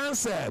 No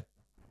cancer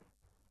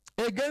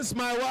against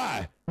my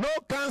wife, no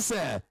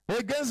cancer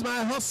against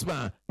my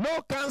husband,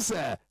 no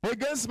cancer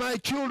against my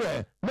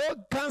children, no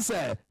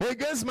cancer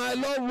against my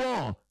loved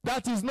one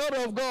that is not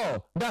of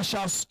God that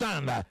shall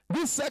stand.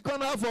 This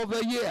second half of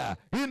the year,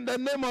 in the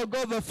name of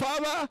God the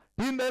Father,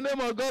 in the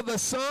name of God the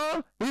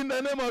Son, in the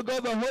name of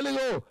God the Holy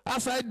Ghost,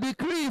 as I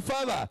decree,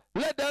 Father,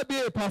 let there be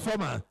a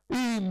performance.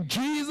 In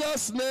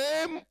Jesus'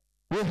 name,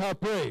 we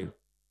have prayed.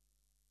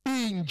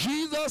 In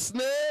Jesus'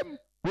 name,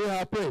 we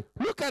have prayed.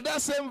 Look at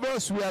that same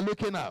verse we are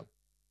looking at.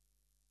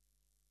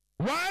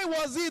 Why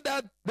was it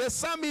that the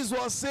psalmist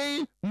was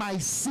saying, my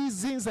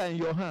seasons are in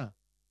your hand?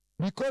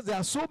 Because there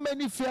are so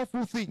many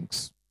fearful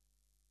things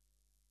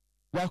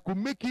that could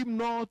make him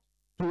not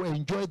to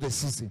enjoy the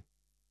season.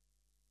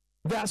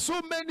 There are so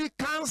many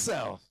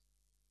counsels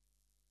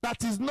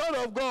that is not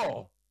of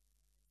God,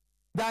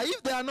 that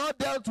if they are not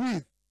dealt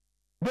with,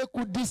 they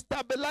could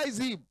destabilize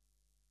him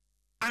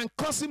and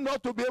cause him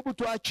not to be able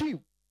to achieve.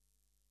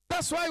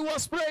 That's why he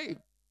was praying.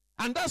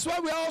 And that's why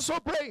we are also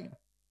praying,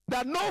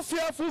 that no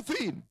fearful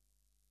thing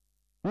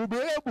will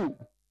be able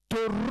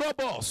to rob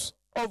us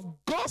of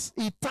God's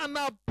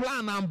eternal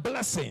plan and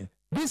blessing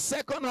this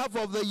second half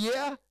of the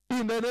year,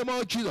 in the name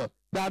of Jesus.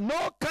 That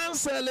no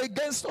counsel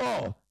against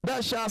all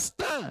that shall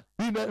stand.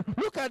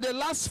 Look at the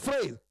last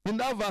phrase in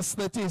that verse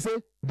 13.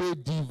 Say, they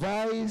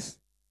devise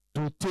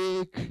to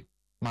take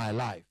my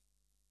life.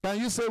 Can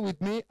you say with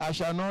me, I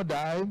shall not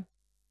die?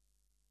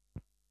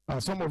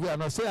 Some of you are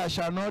not. Say, I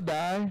shall not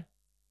die.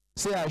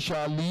 Say, I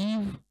shall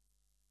live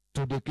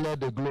to declare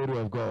the glory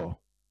of God.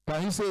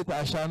 Can you say it?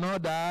 I shall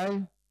not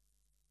die.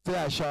 Say,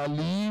 I shall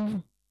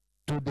live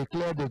to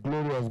declare the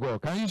glory of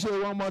God. Can you say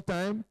it one more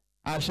time?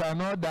 I shall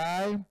not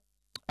die.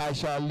 I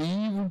shall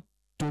live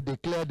to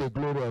declare the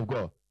glory of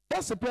God.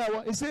 That's the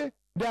prayer. He said,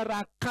 there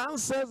are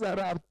counsels that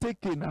are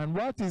taken. And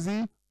what is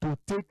it? To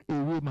take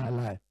away my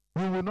life.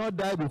 You will not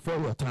die before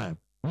your time.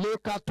 So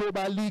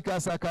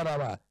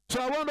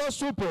I want us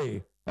to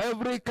pray.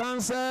 Every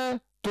counsel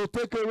to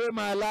take away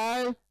my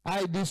life,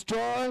 I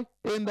destroy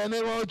in the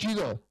name of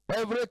Jesus.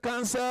 Every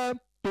counsel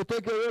to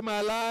take away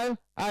my life,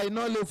 I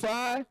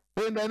nullify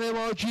in the name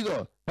of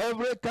Jesus.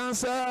 Every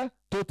cancer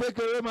to take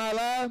away my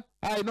life,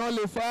 I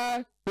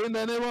nullify in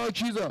the name of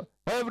Jesus.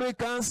 Every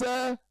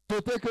cancer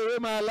to take away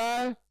my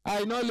life,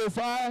 I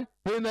nullify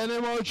in the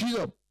name of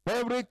Jesus.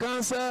 Every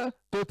cancer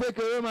to take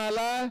away my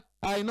life,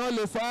 I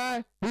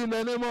nullify in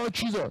the name of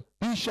Jesus.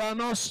 He shall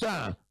not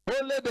stand.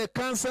 Only the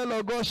counsel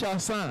of God shall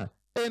stand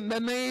in the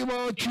name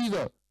of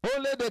Jesus.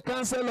 Only the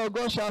counsel of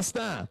God shall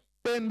stand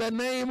in the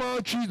name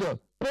of Jesus.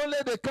 Only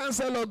the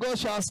counsel of God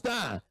shall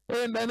stand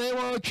in the name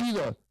of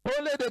Jesus.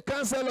 Only the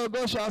counsel of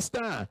God shall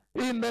stand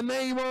in the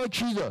name of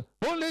Jesus.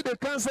 Only the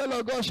counsel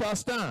of God shall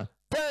stand.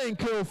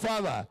 Thank you,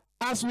 Father.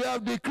 As we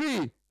have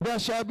decreed, there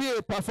shall be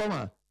a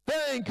performance.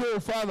 Thank you,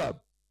 Father.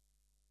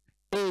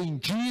 In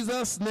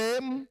Jesus'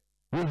 name,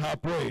 we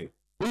have prayed.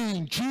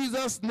 In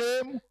Jesus'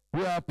 name,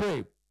 we have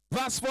prayed.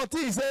 Verse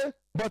 14 says,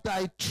 but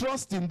I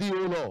trust in thee,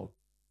 O Lord.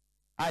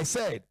 I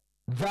said,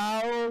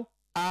 thou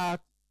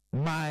art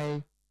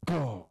my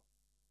God.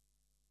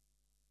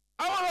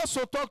 I want us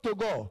to talk to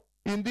God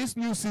in this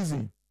new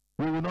season.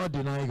 We will not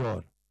deny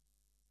God.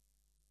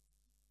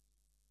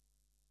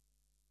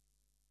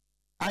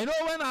 I know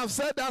when I've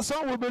said that,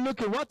 some will be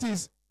looking,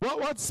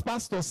 what's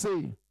pastor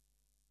saying?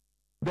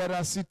 There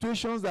are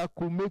situations that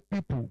could make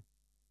people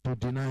to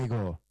deny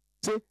God.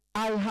 Say,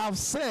 I have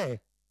said,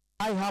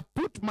 I have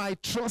put my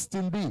trust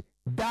in thee.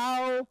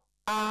 Thou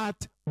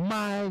art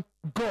my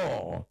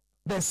God.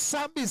 The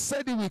psalmist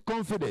said it with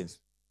confidence.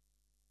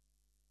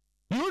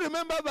 You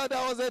remember that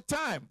there was a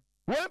time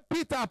when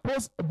Peter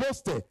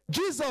boasted.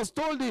 Jesus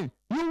told him,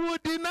 you will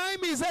deny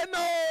me. He said,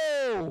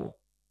 no.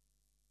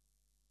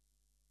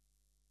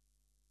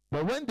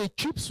 But when the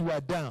chips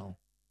were down,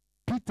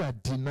 Peter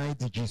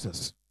denied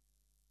Jesus.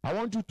 I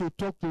want you to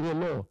talk to the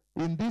Lord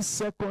in this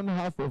second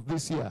half of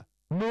this year.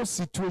 No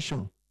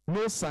situation,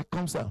 no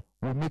circumstance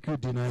will make you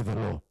deny the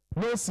Lord.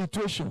 No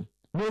situation,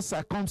 no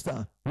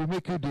circumstance will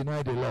make you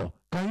deny the Lord.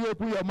 Can you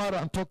open your mouth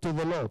and talk to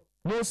the Lord?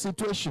 No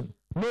situation,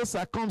 no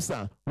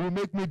circumstance will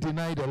make me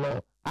deny the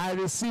Lord. I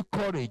receive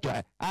courage.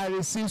 I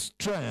receive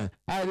strength.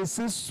 I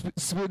receive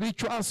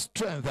spiritual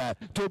strength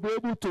to be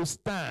able to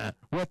stand.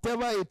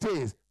 Whatever it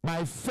is,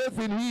 my faith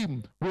in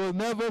him will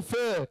never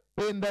fail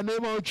in the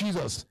name of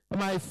Jesus.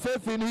 My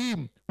faith in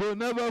him will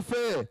never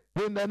fail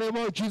in the name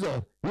of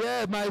Jesus.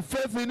 Yeah, my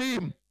faith in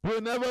him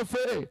will never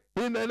fail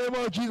in the name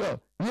of Jesus.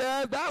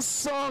 Yeah, that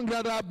song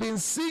that I've been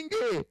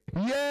singing,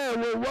 yeah,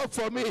 will work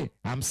for me.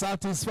 I'm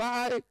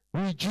satisfied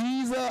with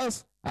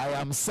Jesus. I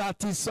am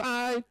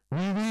satisfied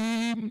with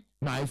him.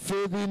 My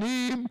faith in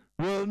him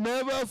will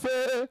never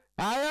fail.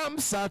 I am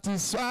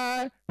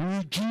satisfied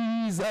with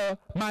Jesus.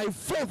 My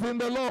faith in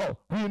the Lord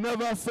will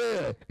never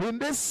fail. In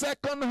this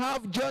second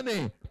half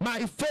journey,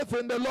 my faith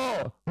in the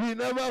Lord will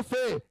never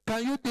fail.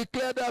 Can you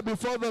declare that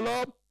before the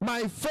Lord?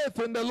 My faith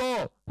in the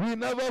Lord will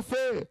never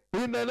fail.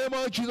 In the name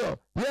of Jesus.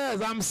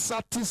 Yes, I'm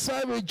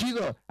satisfied with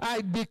Jesus.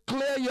 I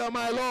declare you are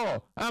my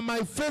Lord, and my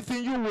faith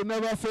in you will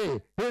never fail.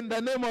 In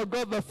the name of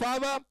God the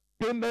Father,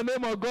 in the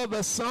name of God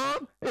the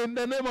Son, in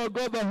the name of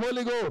God the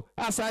Holy Ghost,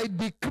 as I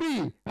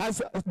decree,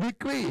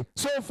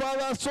 so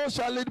Father, so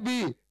shall it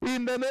be.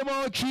 In the name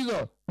of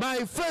Jesus, my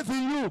faith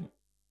in you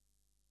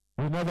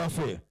will never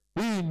fail.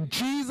 In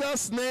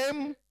Jesus'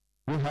 name,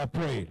 we have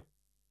prayed.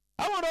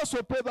 I want us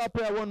to pray that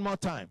prayer one more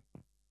time.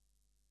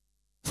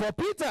 For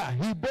Peter,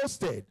 he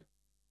boasted,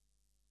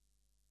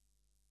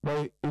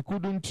 but he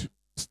couldn't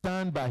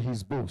stand by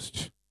his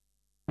boast.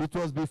 It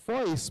was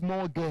before a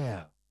small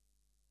girl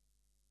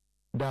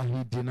that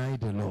he denied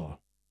the Lord.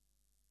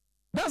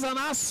 That's an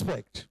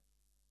aspect.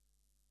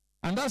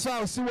 And that's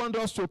why I still want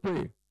us to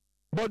pray.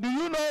 But do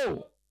you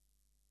know,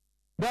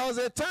 there was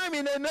a time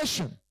in a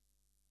nation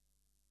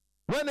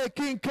when a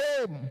king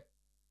came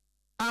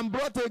and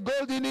brought a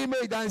golden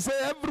image and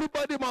said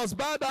everybody must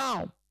bow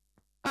down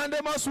and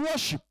they must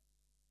worship.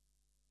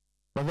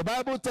 But the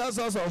Bible tells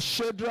us of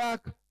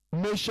Shadrach,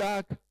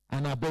 Meshach,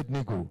 and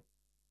Abednego.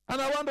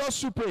 And I want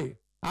us to pray.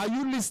 Are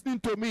you listening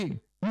to me?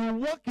 You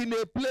walk in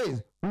a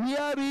place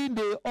wherein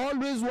they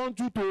always want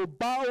you to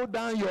bow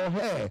down your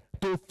head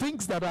to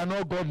things that are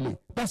not godly.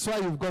 That's why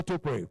you've got to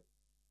pray.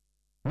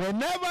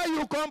 Whenever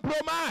you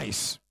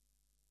compromise,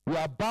 you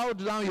are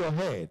bowed down your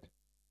head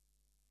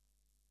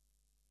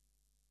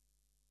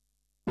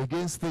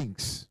against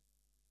things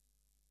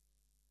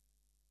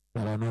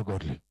that are not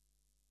godly.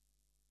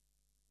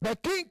 The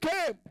king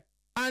came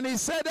and he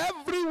said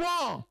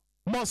everyone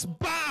must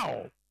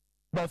bow.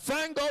 But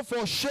thank God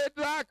for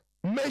Shadrach,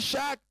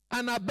 Meshach,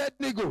 and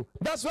Abednego.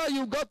 That's why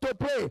you got to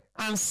pray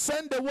and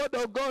send the word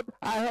of God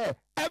ahead.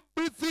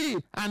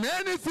 Everything and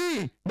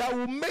anything that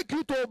will make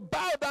you to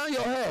bow down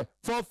your head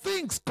for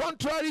things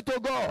contrary to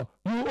God,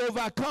 you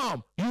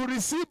overcome. You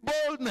receive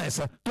boldness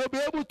to be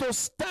able to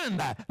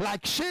stand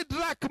like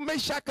Shadrach,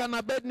 Meshach, and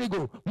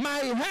Abednego. My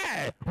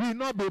hair will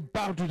not be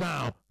bowed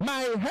down.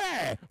 My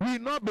hair will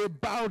not be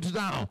bowed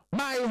down.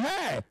 My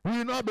hair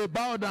will not be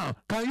bowed down.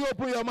 Can you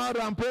open your mouth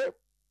and pray?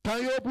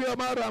 Can you open your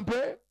mouth and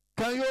pray?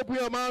 Can you open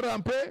your mouth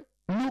and pray?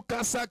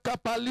 Lukasa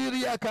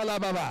kapaliria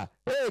kalababa.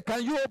 Hey,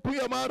 can you open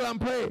your mouth and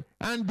pray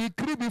and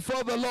decree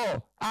before the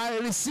Lord? I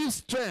receive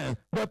strength.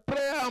 The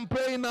prayer I'm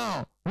praying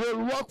now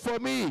will work for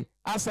me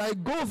as I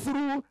go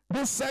through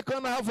this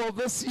second half of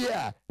this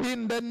year.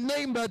 In the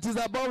name that is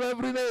above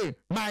every name,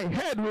 my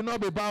head will not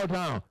be bowed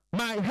down.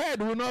 My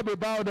head will not be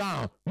bowed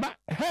down. My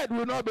head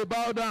will not be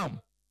bowed down.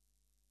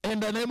 In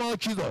the name of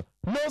Jesus,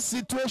 no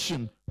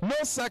situation, no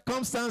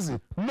circumstances,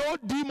 no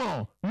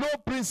demon, no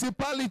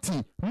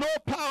principality, no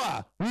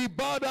power, we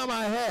bow down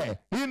my head.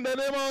 In the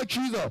name of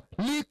Jesus,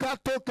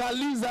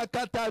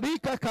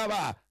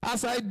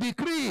 as I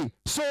decree,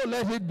 so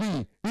let it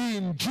be.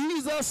 In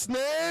Jesus'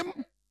 name,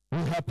 we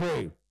have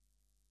prayed.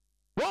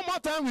 One more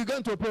time, we're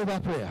going to pray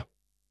that prayer.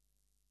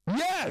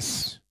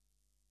 Yes,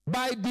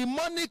 by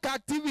demonic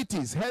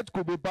activities, head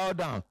could be bowed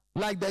down.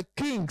 Like the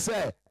king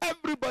said,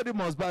 everybody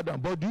must bow down.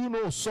 But do you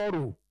know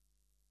sorrow,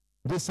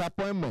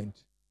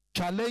 disappointment,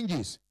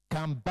 challenges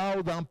can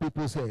bow down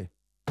people's head?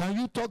 Can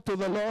you talk to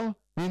the Lord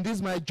in this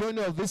my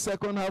journey of this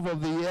second half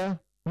of the year?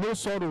 No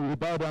sorrow will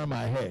bow down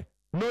my head.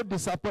 No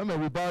disappointment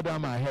will bow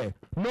down my head.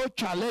 No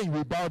challenge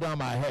will bow down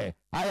my head.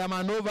 I am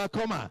an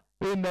overcomer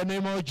in the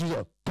name of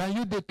Jesus. Can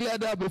you declare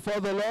that before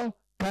the Lord?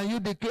 Can you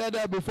declare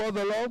that before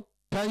the Lord?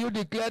 Can you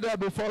declare that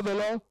before the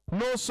Lord?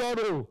 No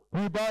sorrow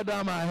will bow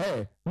down my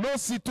head. No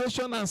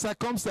situation and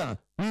circumstance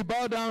will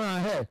bow down my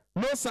head.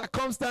 No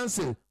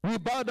circumstances will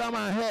bow down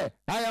my head.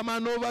 I am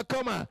an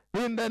overcomer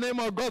in the name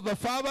of God the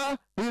Father,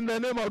 in the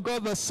name of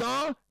God the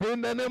Son,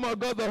 in the name of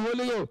God the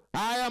Holy Ghost.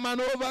 I am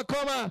an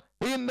overcomer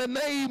in the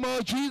name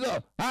of Jesus.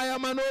 I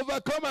am an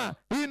overcomer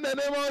in the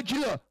name of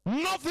Jesus.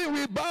 Nothing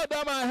will bow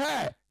down my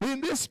head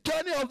in this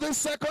journey of this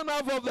second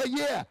half of the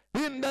year.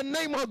 In the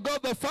name of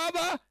God the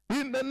Father,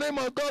 in the name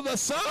of God the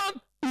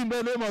Son, in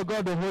the name of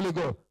God the Holy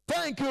Ghost.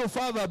 Thank you,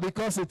 Father,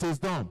 because it is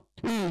done.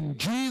 In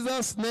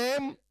Jesus'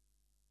 name,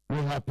 we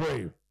have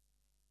prayed.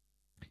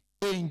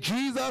 In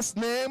Jesus'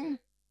 name,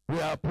 we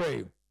have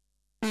prayed.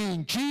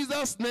 In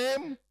Jesus'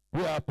 name,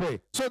 we have prayed.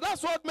 So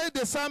that's what made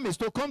the psalmist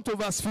to come to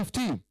verse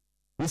 15.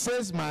 He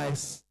says, my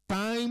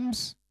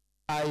times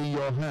are in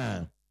your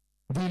hand.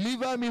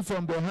 Deliver me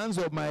from the hands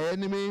of my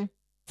enemy,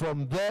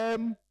 from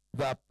them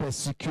that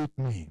persecute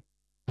me.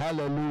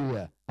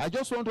 Hallelujah. I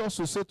just want us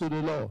to say to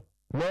the Lord,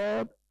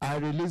 Lord, I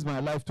release my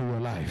life to your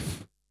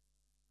life.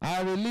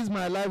 I release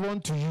my life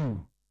unto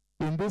you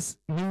in this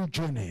new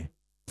journey.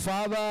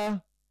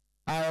 Father,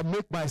 I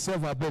make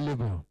myself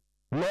available.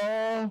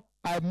 Lord,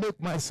 I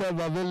make myself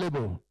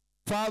available.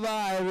 Father,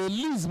 I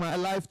release my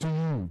life to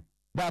you.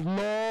 That,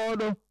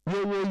 Lord,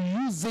 you will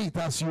use it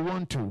as you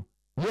want to.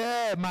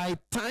 Yeah, my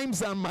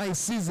times and my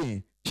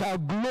season shall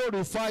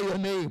glorify your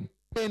name.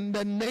 In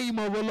the name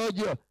of the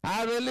Lord,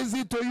 I release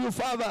it to you,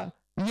 Father.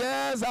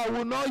 Yes, I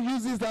will not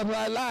use it as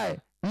I lie.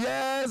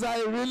 Yes,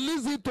 I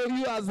release it to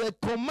you as the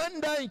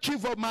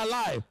commander-in-chief of my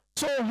life.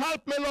 So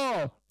help me,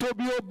 Lord, to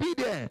be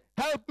obedient.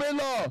 Help me,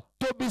 Lord,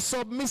 to be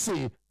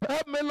submissive.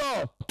 Help me,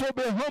 Lord, to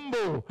be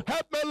humble.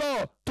 Help me,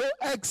 Lord, to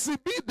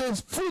exhibit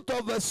the fruit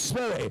of the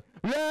Spirit.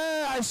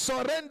 Yeah, I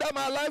surrender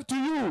my life to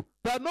you,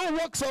 that no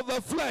works of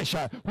the flesh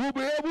will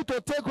be able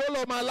to take hold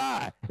of my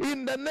life.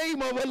 In the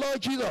name of the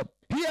Lord Jesus,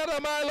 here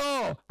am I,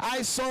 Lord.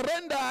 I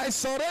surrender, I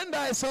surrender,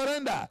 I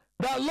surrender.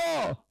 That,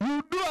 Lord,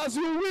 you do as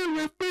you will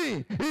with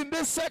me in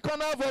this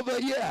second half of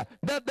the year,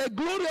 that the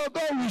glory of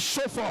God will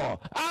show forth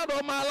out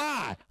of my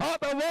life,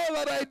 out of all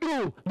that I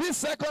do this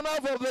second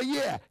half of the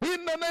year.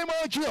 In the name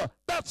of Jesus,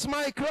 that's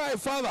my cry,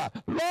 Father.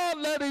 Lord,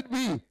 let it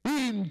be.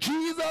 In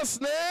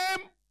Jesus'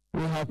 name,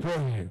 we have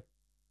prayed.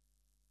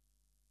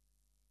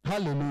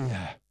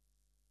 Hallelujah.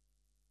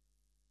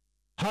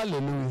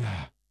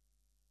 Hallelujah.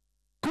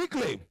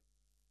 Quickly,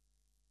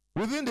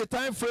 within the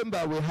time frame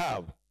that we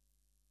have,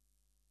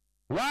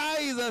 why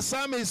is the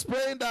psalmist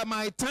praying that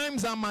my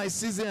times and my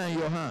season are in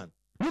your hand?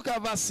 Look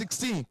at verse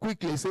 16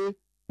 quickly. Say,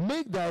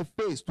 make thy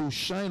face to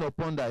shine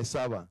upon thy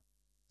servant.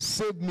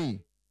 Save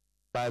me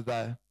by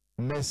thy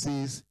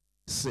mercy's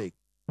sake.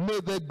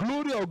 May the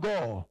glory of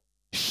God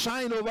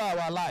shine over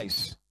our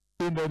lives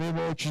in the name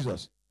of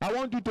Jesus. I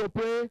want you to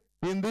pray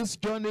in this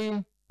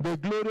journey, the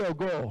glory of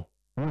God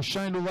will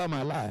shine over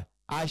my life.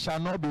 I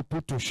shall not be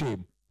put to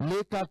shame.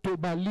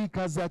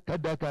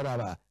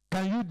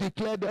 Can you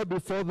declare that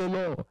before the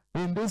Lord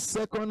in this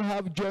second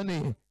half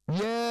journey?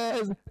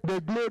 Yes,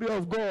 the glory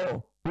of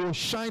God will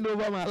shine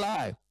over my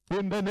life.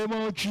 In the name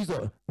of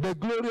Jesus, the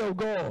glory of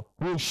God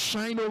will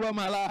shine over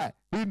my life.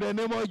 In the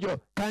name of Jesus,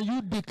 can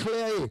you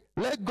declare it?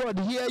 Let God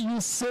hear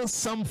you say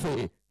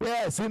something.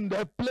 Yes, in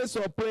the place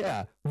of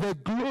prayer, the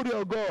glory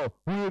of God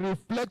will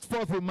reflect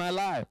forth in my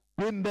life.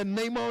 In the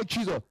name of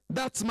Jesus,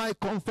 that's my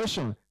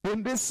confession.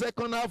 In this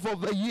second half of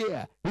the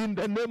year, in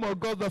the name of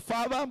God the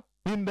Father,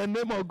 in the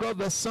name of God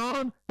the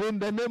Son, in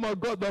the name of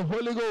God the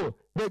Holy Ghost,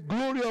 the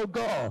glory of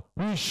God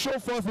will show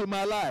forth in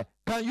my life.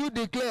 Can you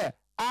declare,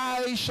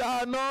 I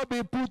shall not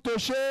be put to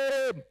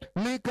shame.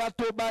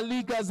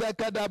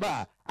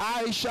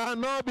 I shall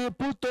not be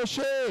put to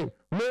shame.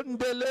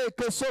 Lundele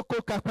kesoko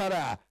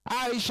kapara.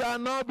 I shall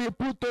not be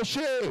put to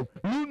shame.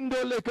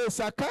 Lundele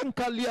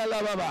kesakankalia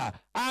lababa.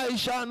 I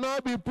shall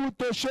not be put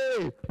to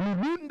shame.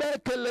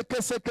 Lunde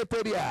keleke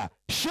secretaria.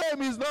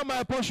 Shame is not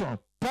my portion.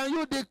 Can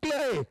you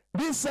declare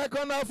this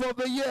second half of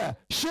the year,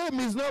 shame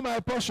is not my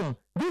portion?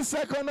 This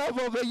second half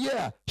of the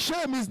year,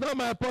 shame is not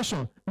my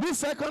portion. This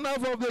second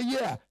half of the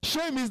year,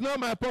 shame is not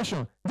my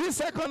portion. This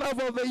second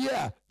half of the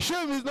year,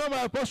 shame is not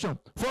my portion.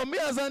 For me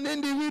as an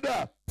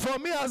individual, for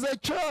me as a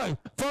church,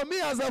 for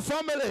me as a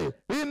family,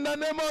 in the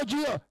name of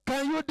Jesus,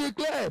 can you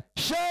declare,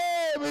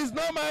 shame is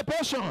not my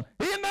portion?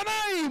 In the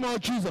name of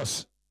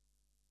Jesus.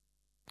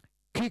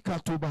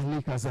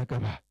 Kikatubalika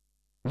zakaba.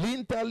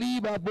 Linta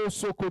liba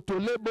bosokoto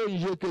lebo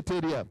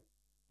injeketeria.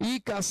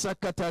 Ika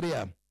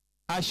sakataria.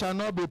 I shall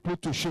not be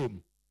put to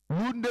shame.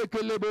 Lunde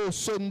kelebo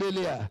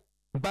sondelia.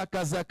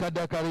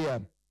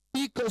 Bakazakadakaria.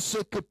 Iko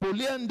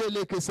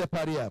sekepoliandele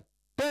keseparia.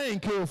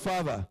 Thank you,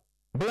 Father.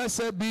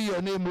 Blessed be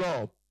your name,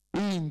 Lord.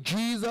 In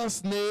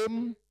Jesus'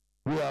 name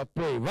we are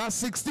praying. Verse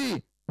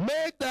 60.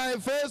 Make thy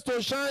face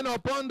to shine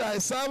upon thy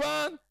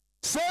servant.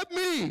 Save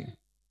me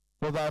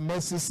for thy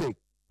mercy's sake.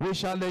 We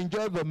shall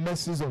enjoy the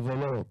mercies of the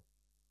Lord.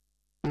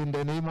 In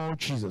the name of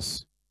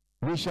Jesus,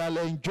 we shall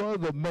enjoy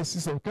the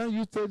mercies of. Can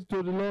you say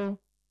to the Lord,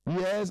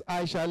 yes,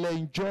 I shall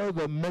enjoy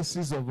the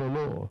mercies of the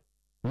Lord.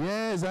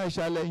 Yes, I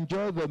shall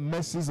enjoy the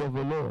mercies of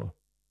the Lord.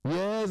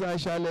 Yes, I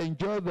shall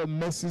enjoy the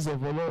mercies of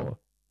the Lord.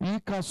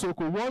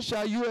 What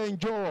shall you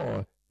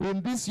enjoy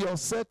in this your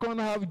second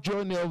half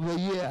journey of the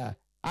year?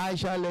 I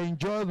shall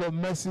enjoy the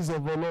mercies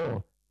of the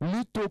Lord.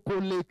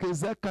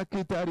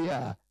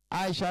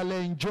 I shall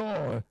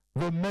enjoy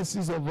the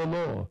mercies of the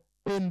Lord.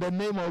 In the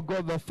name of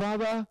God the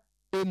Father,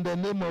 in the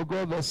name of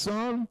God the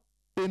Son,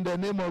 in the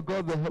name of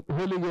God the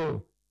Holy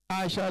Ghost,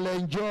 I shall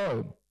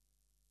enjoy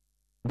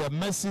the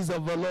mercies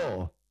of the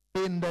Lord.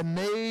 In the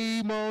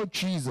name of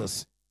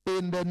Jesus,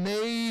 in the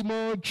name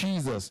of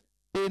Jesus,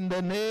 in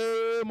the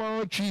name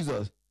of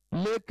Jesus.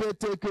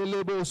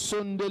 Leketekelebo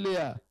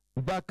sondelea,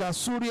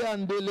 bakasuri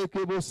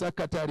andelekebo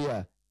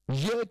sakataria,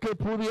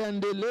 yekepuri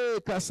andele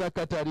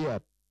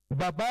kasakataria,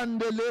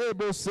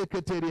 babandelebo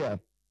sekreteria.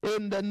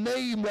 In the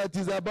name that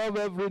is above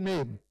every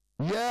name.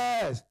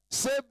 Yes.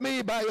 Save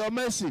me by your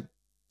mercy.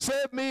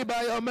 Save me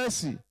by your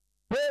mercy.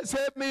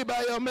 Save me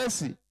by your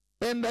mercy.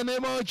 In the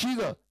name of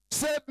Jesus.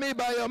 Save me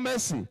by your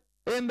mercy.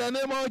 In the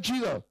name of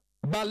Jesus.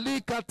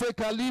 Balikate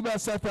kaliba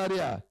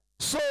sataria.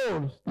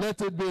 Soul,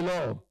 let it be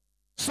Lord.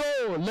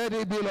 Soul, let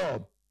it be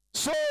Lord.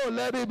 Soul,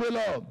 let it be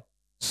Lord.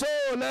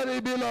 Soul, let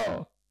it be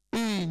Lord.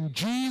 In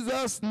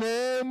Jesus'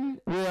 name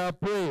we are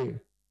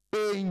praying.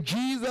 In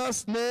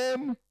Jesus'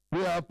 name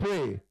we are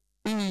praying.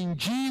 In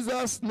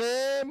Jesus'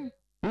 name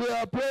we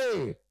are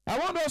praying. I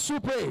want us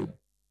to pray.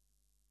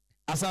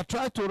 As I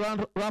try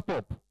to wrap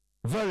up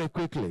very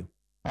quickly,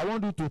 I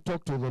want you to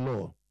talk to the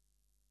Lord.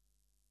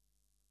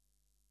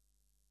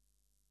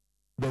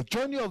 The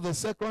journey of the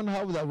second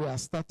half that we are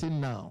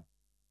starting now,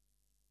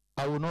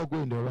 I will not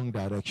go in the wrong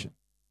direction.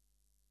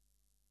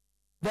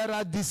 There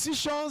are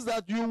decisions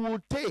that you will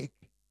take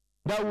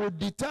that will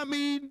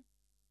determine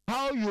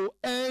how you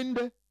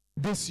end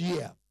this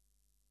year.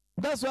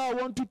 That's why I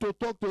want you to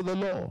talk to the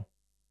Lord.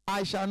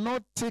 I shall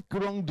not take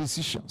wrong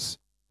decisions.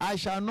 I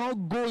shall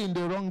not go in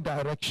the wrong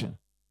direction.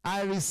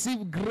 I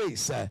receive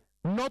grace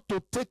not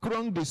to take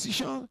wrong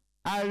decisions.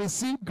 I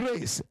receive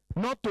grace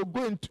not to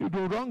go into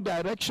the wrong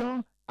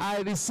direction.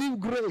 I receive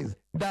grace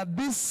that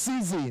this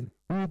season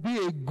will be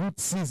a good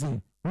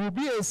season. Will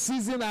be a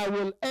season I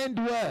will end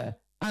well.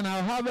 And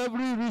I'll have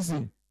every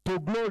reason to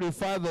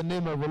glorify the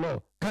name of the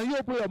Lord. Can you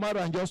open your mouth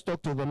and just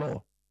talk to the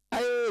Lord?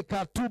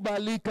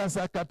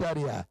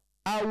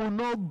 I will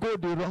not go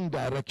the wrong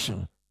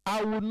direction.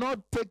 I will not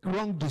take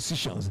wrong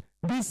decisions.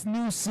 This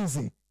new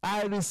season,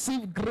 I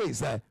receive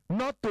grace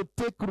not to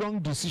take wrong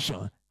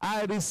decisions.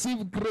 I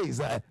receive grace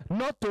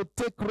not to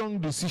take wrong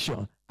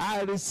decisions.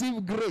 I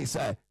receive grace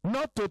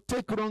not to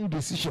take wrong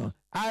decisions.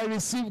 I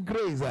receive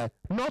grace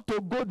not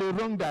to go the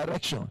wrong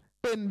direction.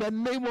 In the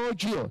name of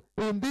Jesus,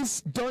 in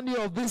this journey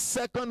of this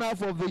second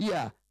half of the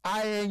year,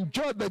 I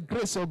enjoy the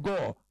grace of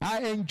God. I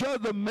enjoy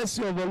the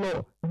mercy of the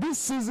Lord. This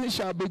season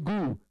shall be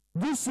good.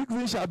 This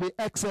season shall be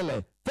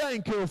excellent.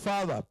 Thank you,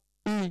 Father.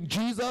 In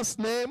Jesus'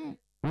 name,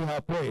 we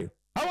have prayed.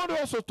 I want to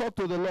also talk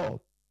to the Lord.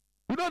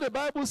 You know, the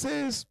Bible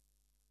says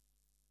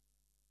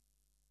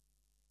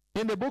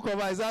in the book of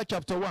Isaiah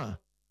chapter 1,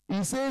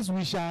 it says,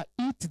 we shall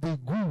eat the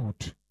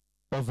good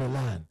of the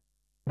land.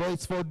 But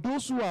it's for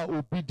those who are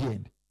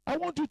obedient. I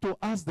want you to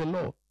ask the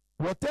Lord,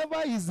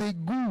 whatever is the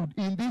good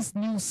in this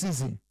new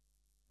season,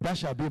 that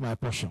shall be my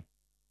portion.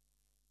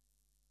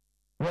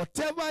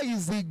 Whatever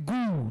is the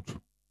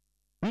good.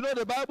 You know,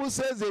 the Bible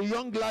says a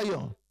young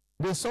lion,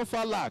 they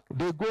suffer lack,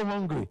 they go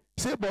hungry.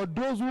 Say, but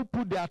those who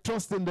put their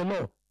trust in the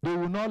Lord, they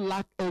will not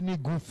lack any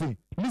good thing.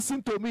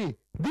 Listen to me.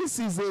 This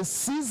is a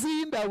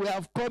season that we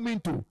have come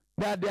into,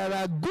 that there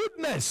are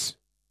goodness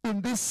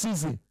in this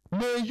season.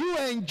 May you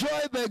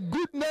enjoy the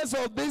goodness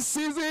of this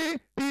season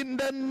in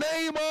the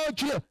name of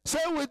Jesus. Say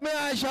with me,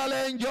 I shall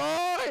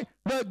enjoy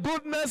the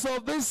goodness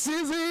of this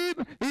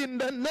season in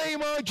the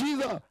name of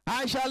Jesus.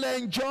 I shall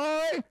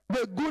enjoy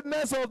the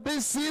goodness of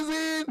this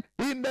season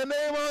in the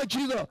name of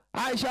Jesus.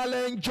 I shall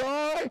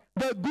enjoy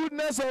the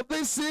goodness of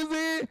this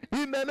season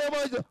in the name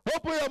of Jesus.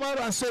 Open your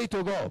mouth and say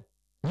to God,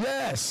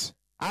 yes,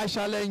 I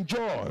shall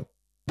enjoy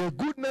the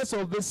goodness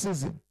of this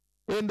season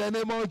in the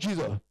name of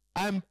Jesus.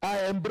 I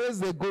embrace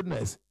the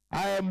goodness.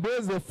 I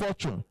embrace the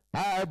fortune.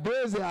 I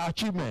embrace the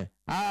achievement.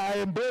 I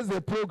embrace the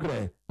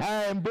progress.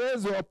 I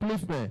embrace the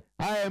upliftment.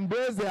 I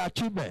embrace the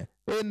achievement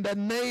in the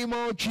name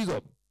of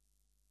Jesus.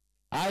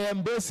 I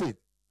embrace it.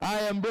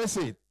 I embrace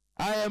it.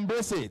 I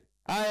embrace it.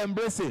 I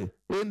embrace it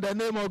in the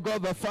name of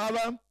God the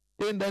Father,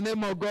 in the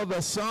name of God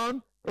the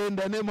Son, in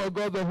the name of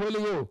God the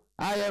Holy Ghost.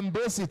 I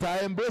embrace it. I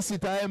embrace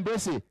it. I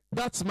embrace it.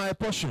 That's my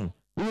portion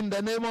in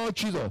the name of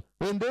Jesus.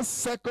 In this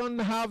second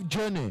half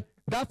journey,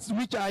 that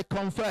which I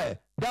confer,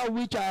 that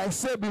which I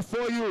say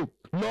before you,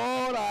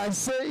 Lord, I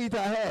say it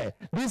ahead.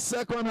 This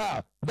second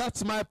half,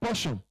 that's my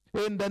portion.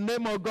 In the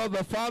name of God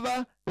the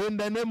Father, in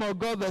the name of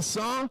God the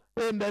Son,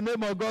 in the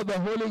name of God the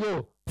Holy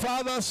Ghost.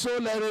 Father, so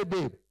let it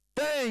be.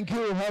 Thank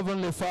you,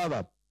 Heavenly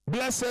Father.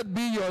 Blessed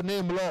be your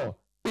name, Lord.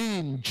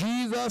 In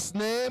Jesus'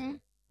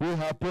 name, we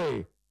have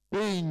prayed.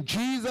 In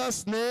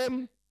Jesus'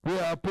 name, we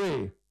have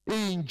prayed.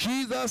 In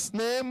Jesus'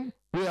 name,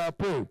 we have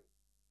prayed.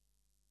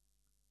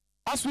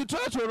 As we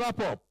try to wrap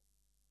up,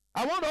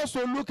 I want us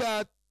to look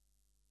at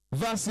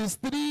verses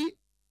 3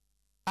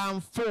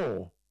 and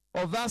 4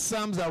 of that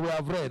Psalms that we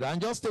have read, and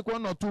just take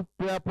one or two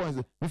prayer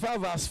points. Before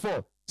verse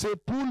 4, say,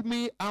 pull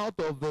me out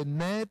of the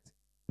net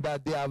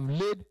that they have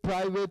laid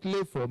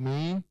privately for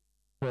me,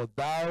 for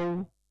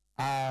thou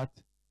art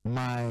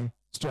my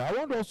strength. I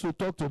want us to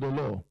talk to the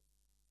Lord.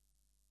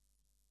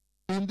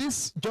 In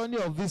this journey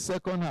of this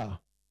second half,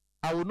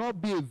 I will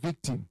not be a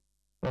victim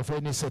of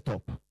any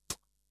setup.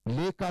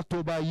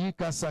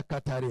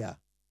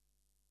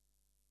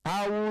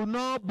 I will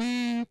not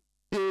be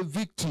a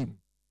victim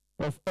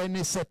of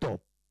any setup.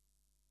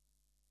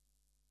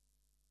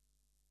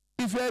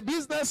 If you're a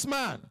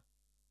businessman,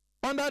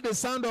 under the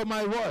sound of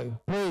my voice,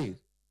 pray.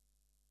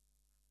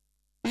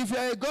 If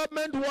you're a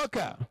government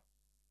worker,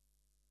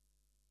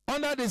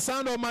 under the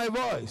sound of my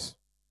voice,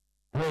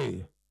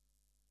 pray.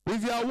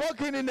 If you are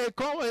working in a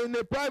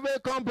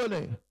private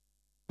company,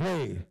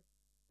 pray.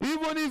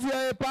 Even if you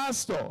are a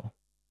pastor,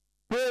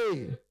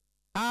 pray.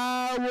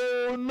 I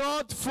will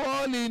not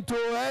fall into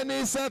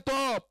any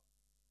setup.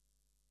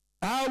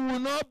 I will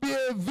not be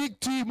a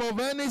victim of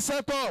any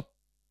setup.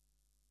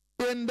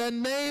 In the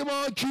name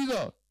of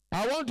Jesus,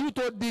 I want you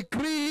to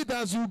decree it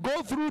as you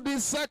go through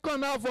this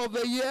second half of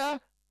the year.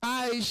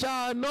 I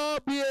shall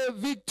not be a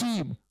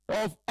victim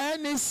of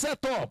any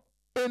setup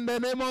in the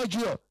name of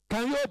Jesus.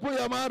 Can you open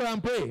your mouth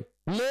and pray?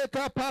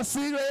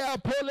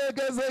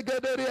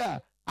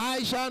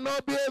 I shall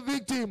not be a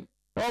victim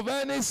of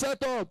any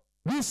setup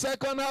this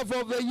second half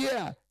of the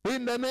year.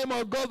 In the name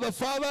of God the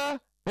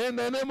Father, in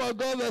the name of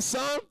God the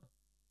Son,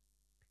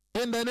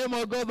 in the name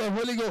of God the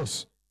Holy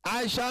Ghost.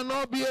 I shall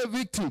not be a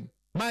victim.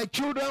 My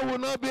children will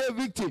not be a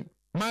victim.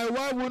 My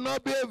wife will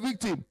not be a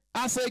victim.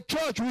 As a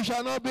church, we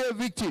shall not be a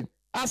victim.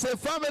 As a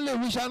family,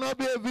 we shall not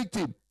be a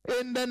victim.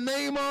 In the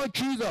name of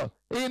Jesus.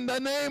 In the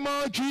name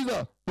of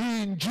Jesus.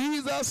 In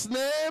Jesus'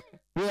 name,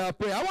 we are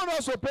praying. I want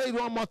us to pray it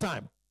one more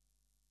time.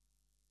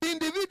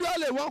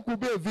 Individually, one could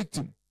be a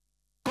victim.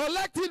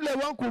 Collectively,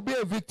 one could be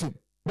a victim.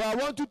 But I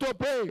want you to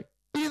pray,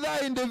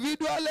 either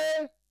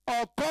individually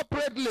or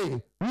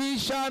corporately, we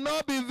shall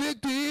not be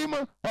victim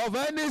of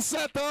any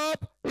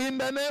setup in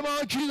the name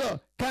of Jesus.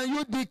 Can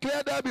you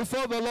declare that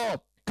before the Lord?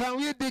 Can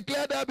we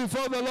declare that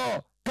before the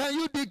Lord? Can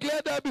you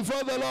declare that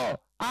before the Lord?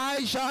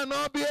 I shall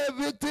not be a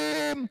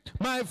victim.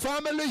 My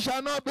family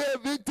shall not be a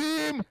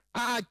victim.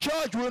 Our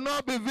church will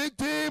not be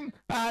victim.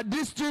 Our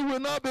district will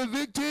not be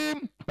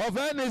victim of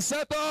any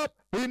setup.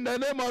 In the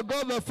name of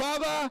God the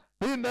Father,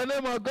 in the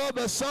name of God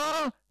the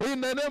Son,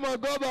 in the name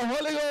of God the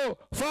Holy Ghost.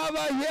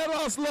 Father, hear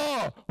us,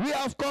 Lord. We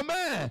have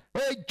commenced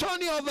a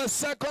journey of the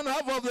second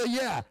half of the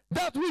year.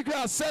 That which we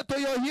have said to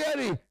your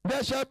hearing,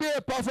 there shall be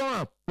a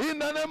performance. In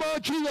the name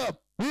of Jesus.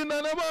 In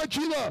the name of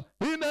Jesus,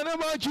 in the name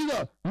of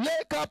Jesus,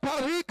 leka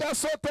parika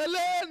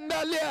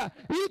sotelendalia,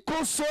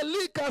 iko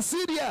solika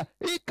siria,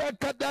 ika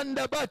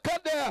kadanda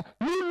bakada,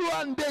 lulu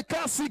ande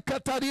kasi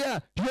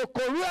kataria,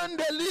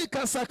 yokoruande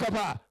lika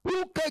sakaba,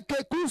 uke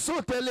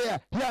kekuso telea,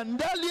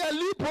 yandalia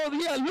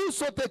liporia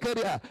luso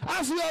tekeria.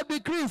 As we have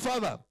decreed,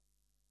 Father,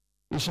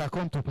 it shall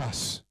come to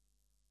pass.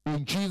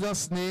 In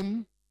Jesus'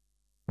 name,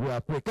 we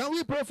are praying. Can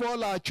we pray for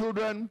all our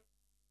children?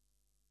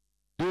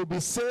 They will be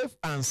safe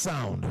and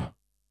sound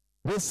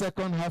this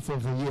second half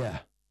of the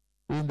year,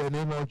 in the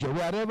name of Jesus,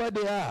 wherever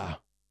they are,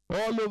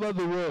 all over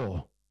the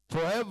world,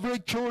 for every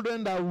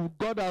children that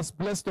God has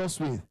blessed us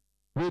with,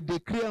 we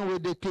decree and we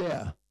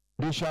declare,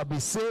 they shall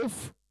be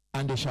safe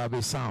and they shall be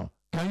sound.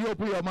 Can you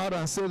open your mouth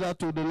and say that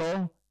to the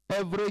Lord?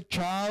 Every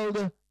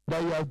child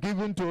that you have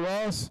given to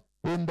us,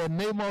 in the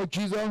name of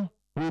Jesus,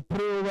 we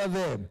pray over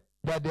them.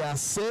 that they are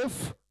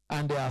safe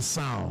and they are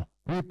sound.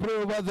 We pray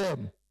over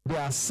them. They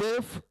are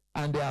safe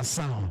and they are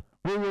sound.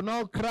 We will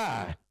not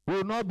cry. We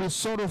will not be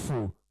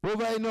sorrowful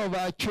over any of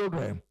our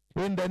children.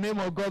 In the name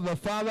of God the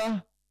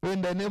Father,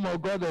 in the name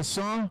of God the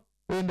Son,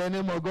 in the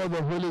name of God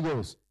the Holy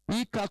Ghost.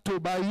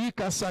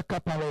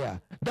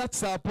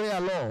 That's our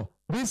prayer, Lord.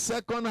 This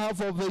second half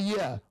of the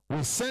year,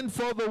 we send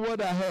forth the word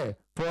ahead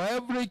for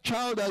every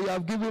child that you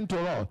have given to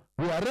us.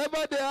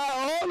 Wherever they are,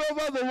 all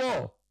over the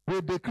world,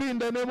 we decree in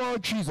the name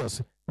of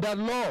Jesus that,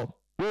 Lord,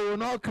 we will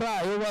not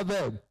cry over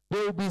them. They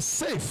will be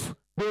safe.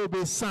 They will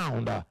be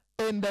sound.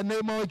 In the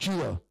name of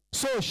Jesus.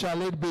 So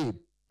shall it be.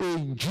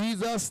 In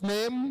Jesus'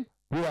 name,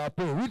 we are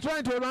praying. We're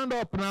trying to round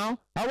up now.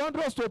 I want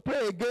us to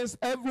pray against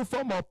every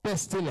form of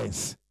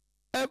pestilence,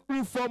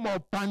 every form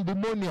of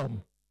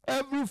pandemonium,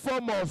 every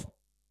form of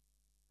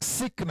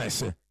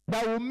sickness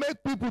that will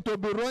make people to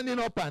be running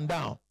up and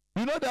down.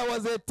 You know, there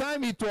was a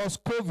time it was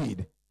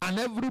COVID and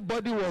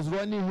everybody was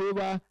running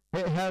over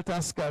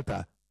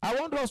helter-skelter. I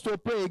want us to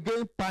pray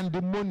against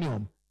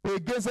pandemonium,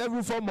 against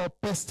every form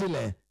of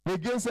pestilence,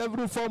 against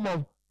every form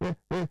of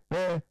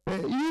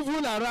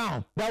evil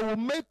around that will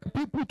make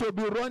people to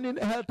be running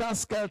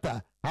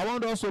helter-skelter. I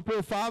want us to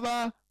pray,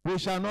 Father, we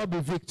shall not be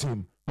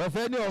victim of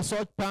any of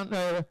such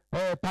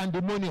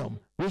pandemonium.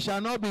 We shall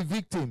not be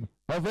victim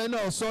of any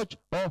of such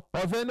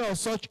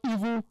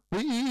evil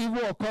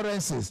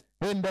occurrences.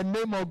 In the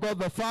name of God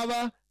the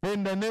Father,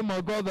 in the name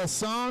of God the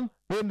Son,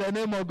 in the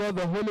name of God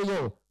the Holy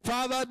Ghost.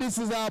 Father, this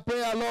is our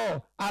prayer,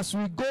 Lord. As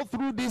we go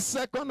through this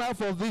second half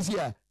of this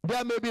year,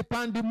 there may be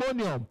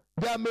pandemonium,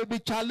 there may be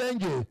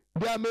challenges,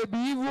 there may be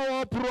evil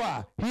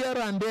uproar here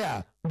and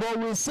there. But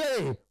we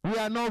say we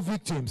are not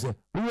victims.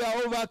 We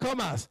are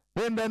overcomers.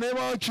 In the name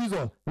of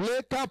Jesus.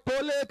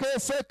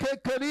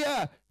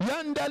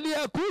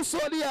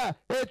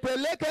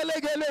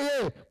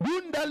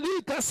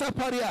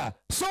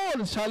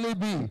 So shall it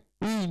be.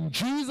 In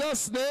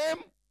Jesus' name,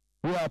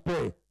 we are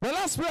praying. The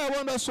last prayer I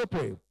want us to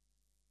pray.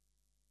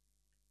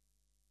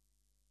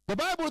 The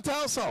Bible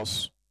tells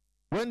us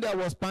when there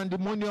was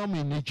pandemonium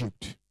in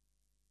Egypt,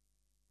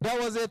 there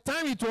was a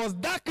time it was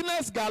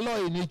darkness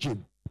galore in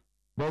Egypt.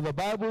 But the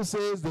Bible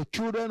says the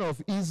children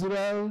of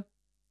Israel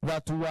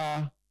that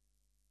were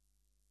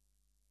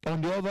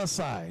on the other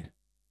side,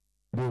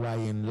 they were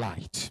in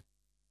light.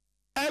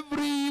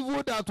 Every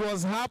evil that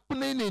was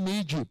happening in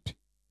Egypt,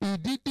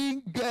 it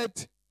didn't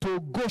get to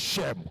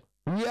Goshen,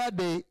 where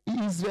the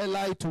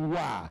Israelites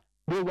were.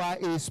 They were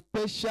a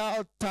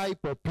special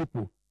type of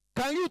people.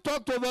 Can you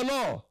talk to the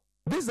Lord?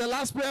 This is the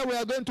last prayer we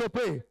are going to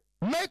pray.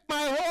 Make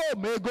my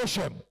home a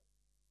Goshen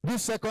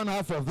this second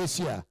half of this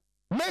year.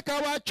 Make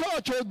our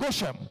church a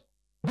Goshen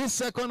this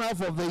second half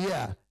of the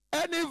year.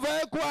 Any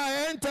vehicle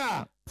I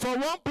enter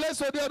from one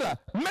place or the other,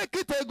 make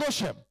it a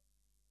Goshen.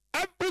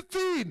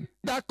 Everything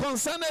that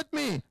concerneth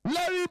me,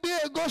 let it be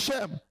a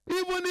Goshen.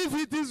 Even if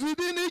it is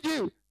within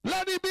Egypt,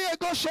 let it be a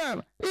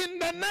Goshen. In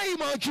the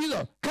name of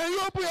Jesus. Can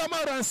you open your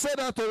mouth and say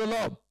that to the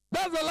Lord?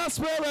 That's the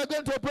last prayer we're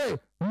going to pray.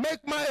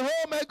 Make my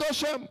home a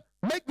Goshen.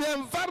 Make the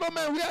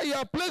environment where you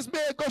have placed me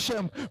a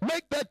Goshen.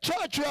 Make the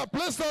church you have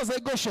placed us a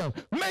Goshen.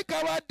 Make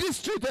our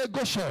district a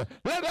Goshen.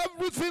 Let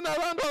everything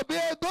around us be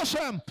a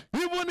Goshen.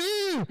 Even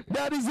if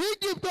there is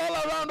Egypt all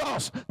around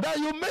us, that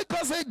you make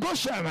us a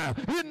Goshen.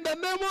 In the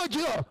name of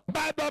Jesus,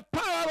 by the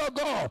power of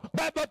God,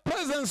 by the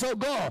presence of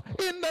God,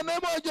 in the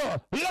name of Jesus,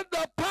 let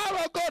the power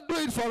of God do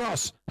it for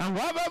us. And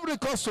we have every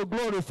cause to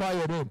glorify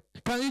your name.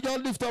 Can you just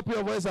lift up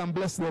your voice and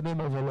bless the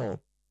name of the Lord?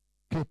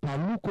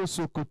 Kepaluko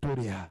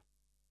sokotoria.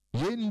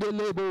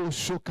 Yendelebo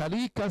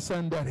shokalika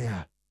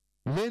sandaria.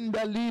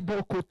 Lenda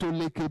libo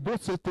kotoleke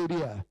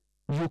boseteria.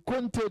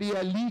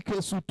 Yukonteria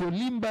like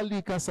sutolimba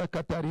lika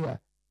sakataria.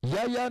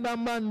 Yayana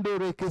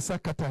mandore ke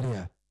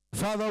sakataria.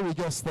 Father, we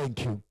just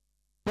thank you.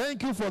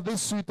 Thank you for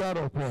this sweet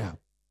hour of prayer.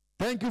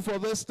 Thank you for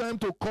this time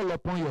to call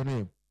upon your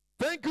name.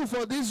 Thank you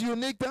for this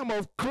unique time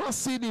of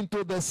crossing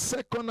into the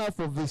second half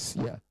of this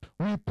year.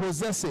 We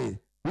possess it.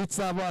 It's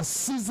our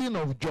season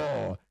of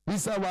joy.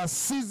 It's our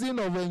season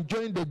of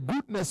enjoying the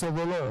goodness of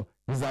the Lord.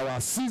 It's our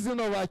season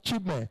of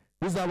achievement.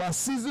 It's our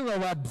season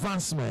of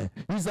advancement.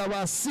 It's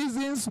our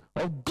seasons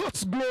of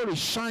God's glory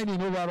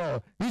shining over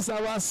all. It's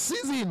our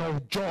season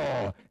of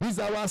joy. It's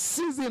our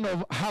season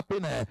of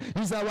happiness.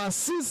 It's our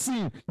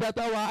season that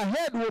our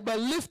head will be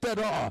lifted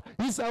up.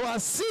 It's our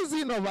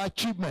season of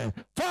achievement.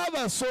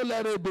 Father, so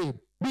let it be.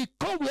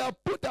 Because we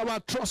have put our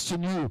trust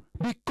in you,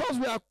 because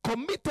we have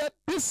committed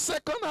this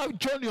second half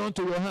journey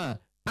unto your hand,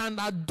 and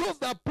that those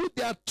that put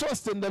their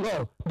trust in the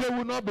Lord, they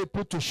will not be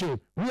put to shame.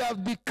 We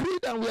have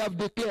decreed and we have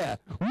declared,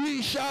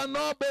 we shall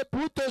not be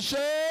put to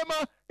shame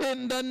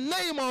in the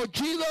name of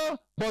Jesus,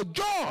 but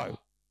joy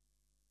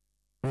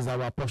is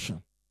our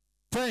portion.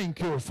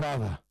 Thank you,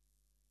 Father.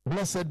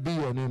 Blessed be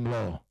your name,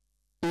 Lord.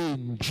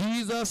 In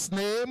Jesus'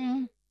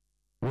 name,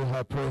 we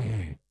have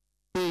prayed.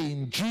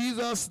 In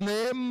Jesus'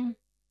 name,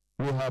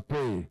 we have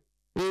prayed.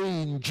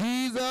 In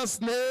Jesus'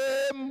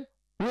 name,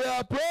 we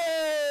have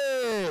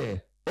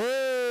prayed.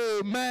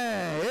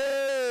 Amen.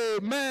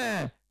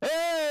 Amen.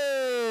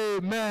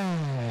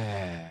 Amen.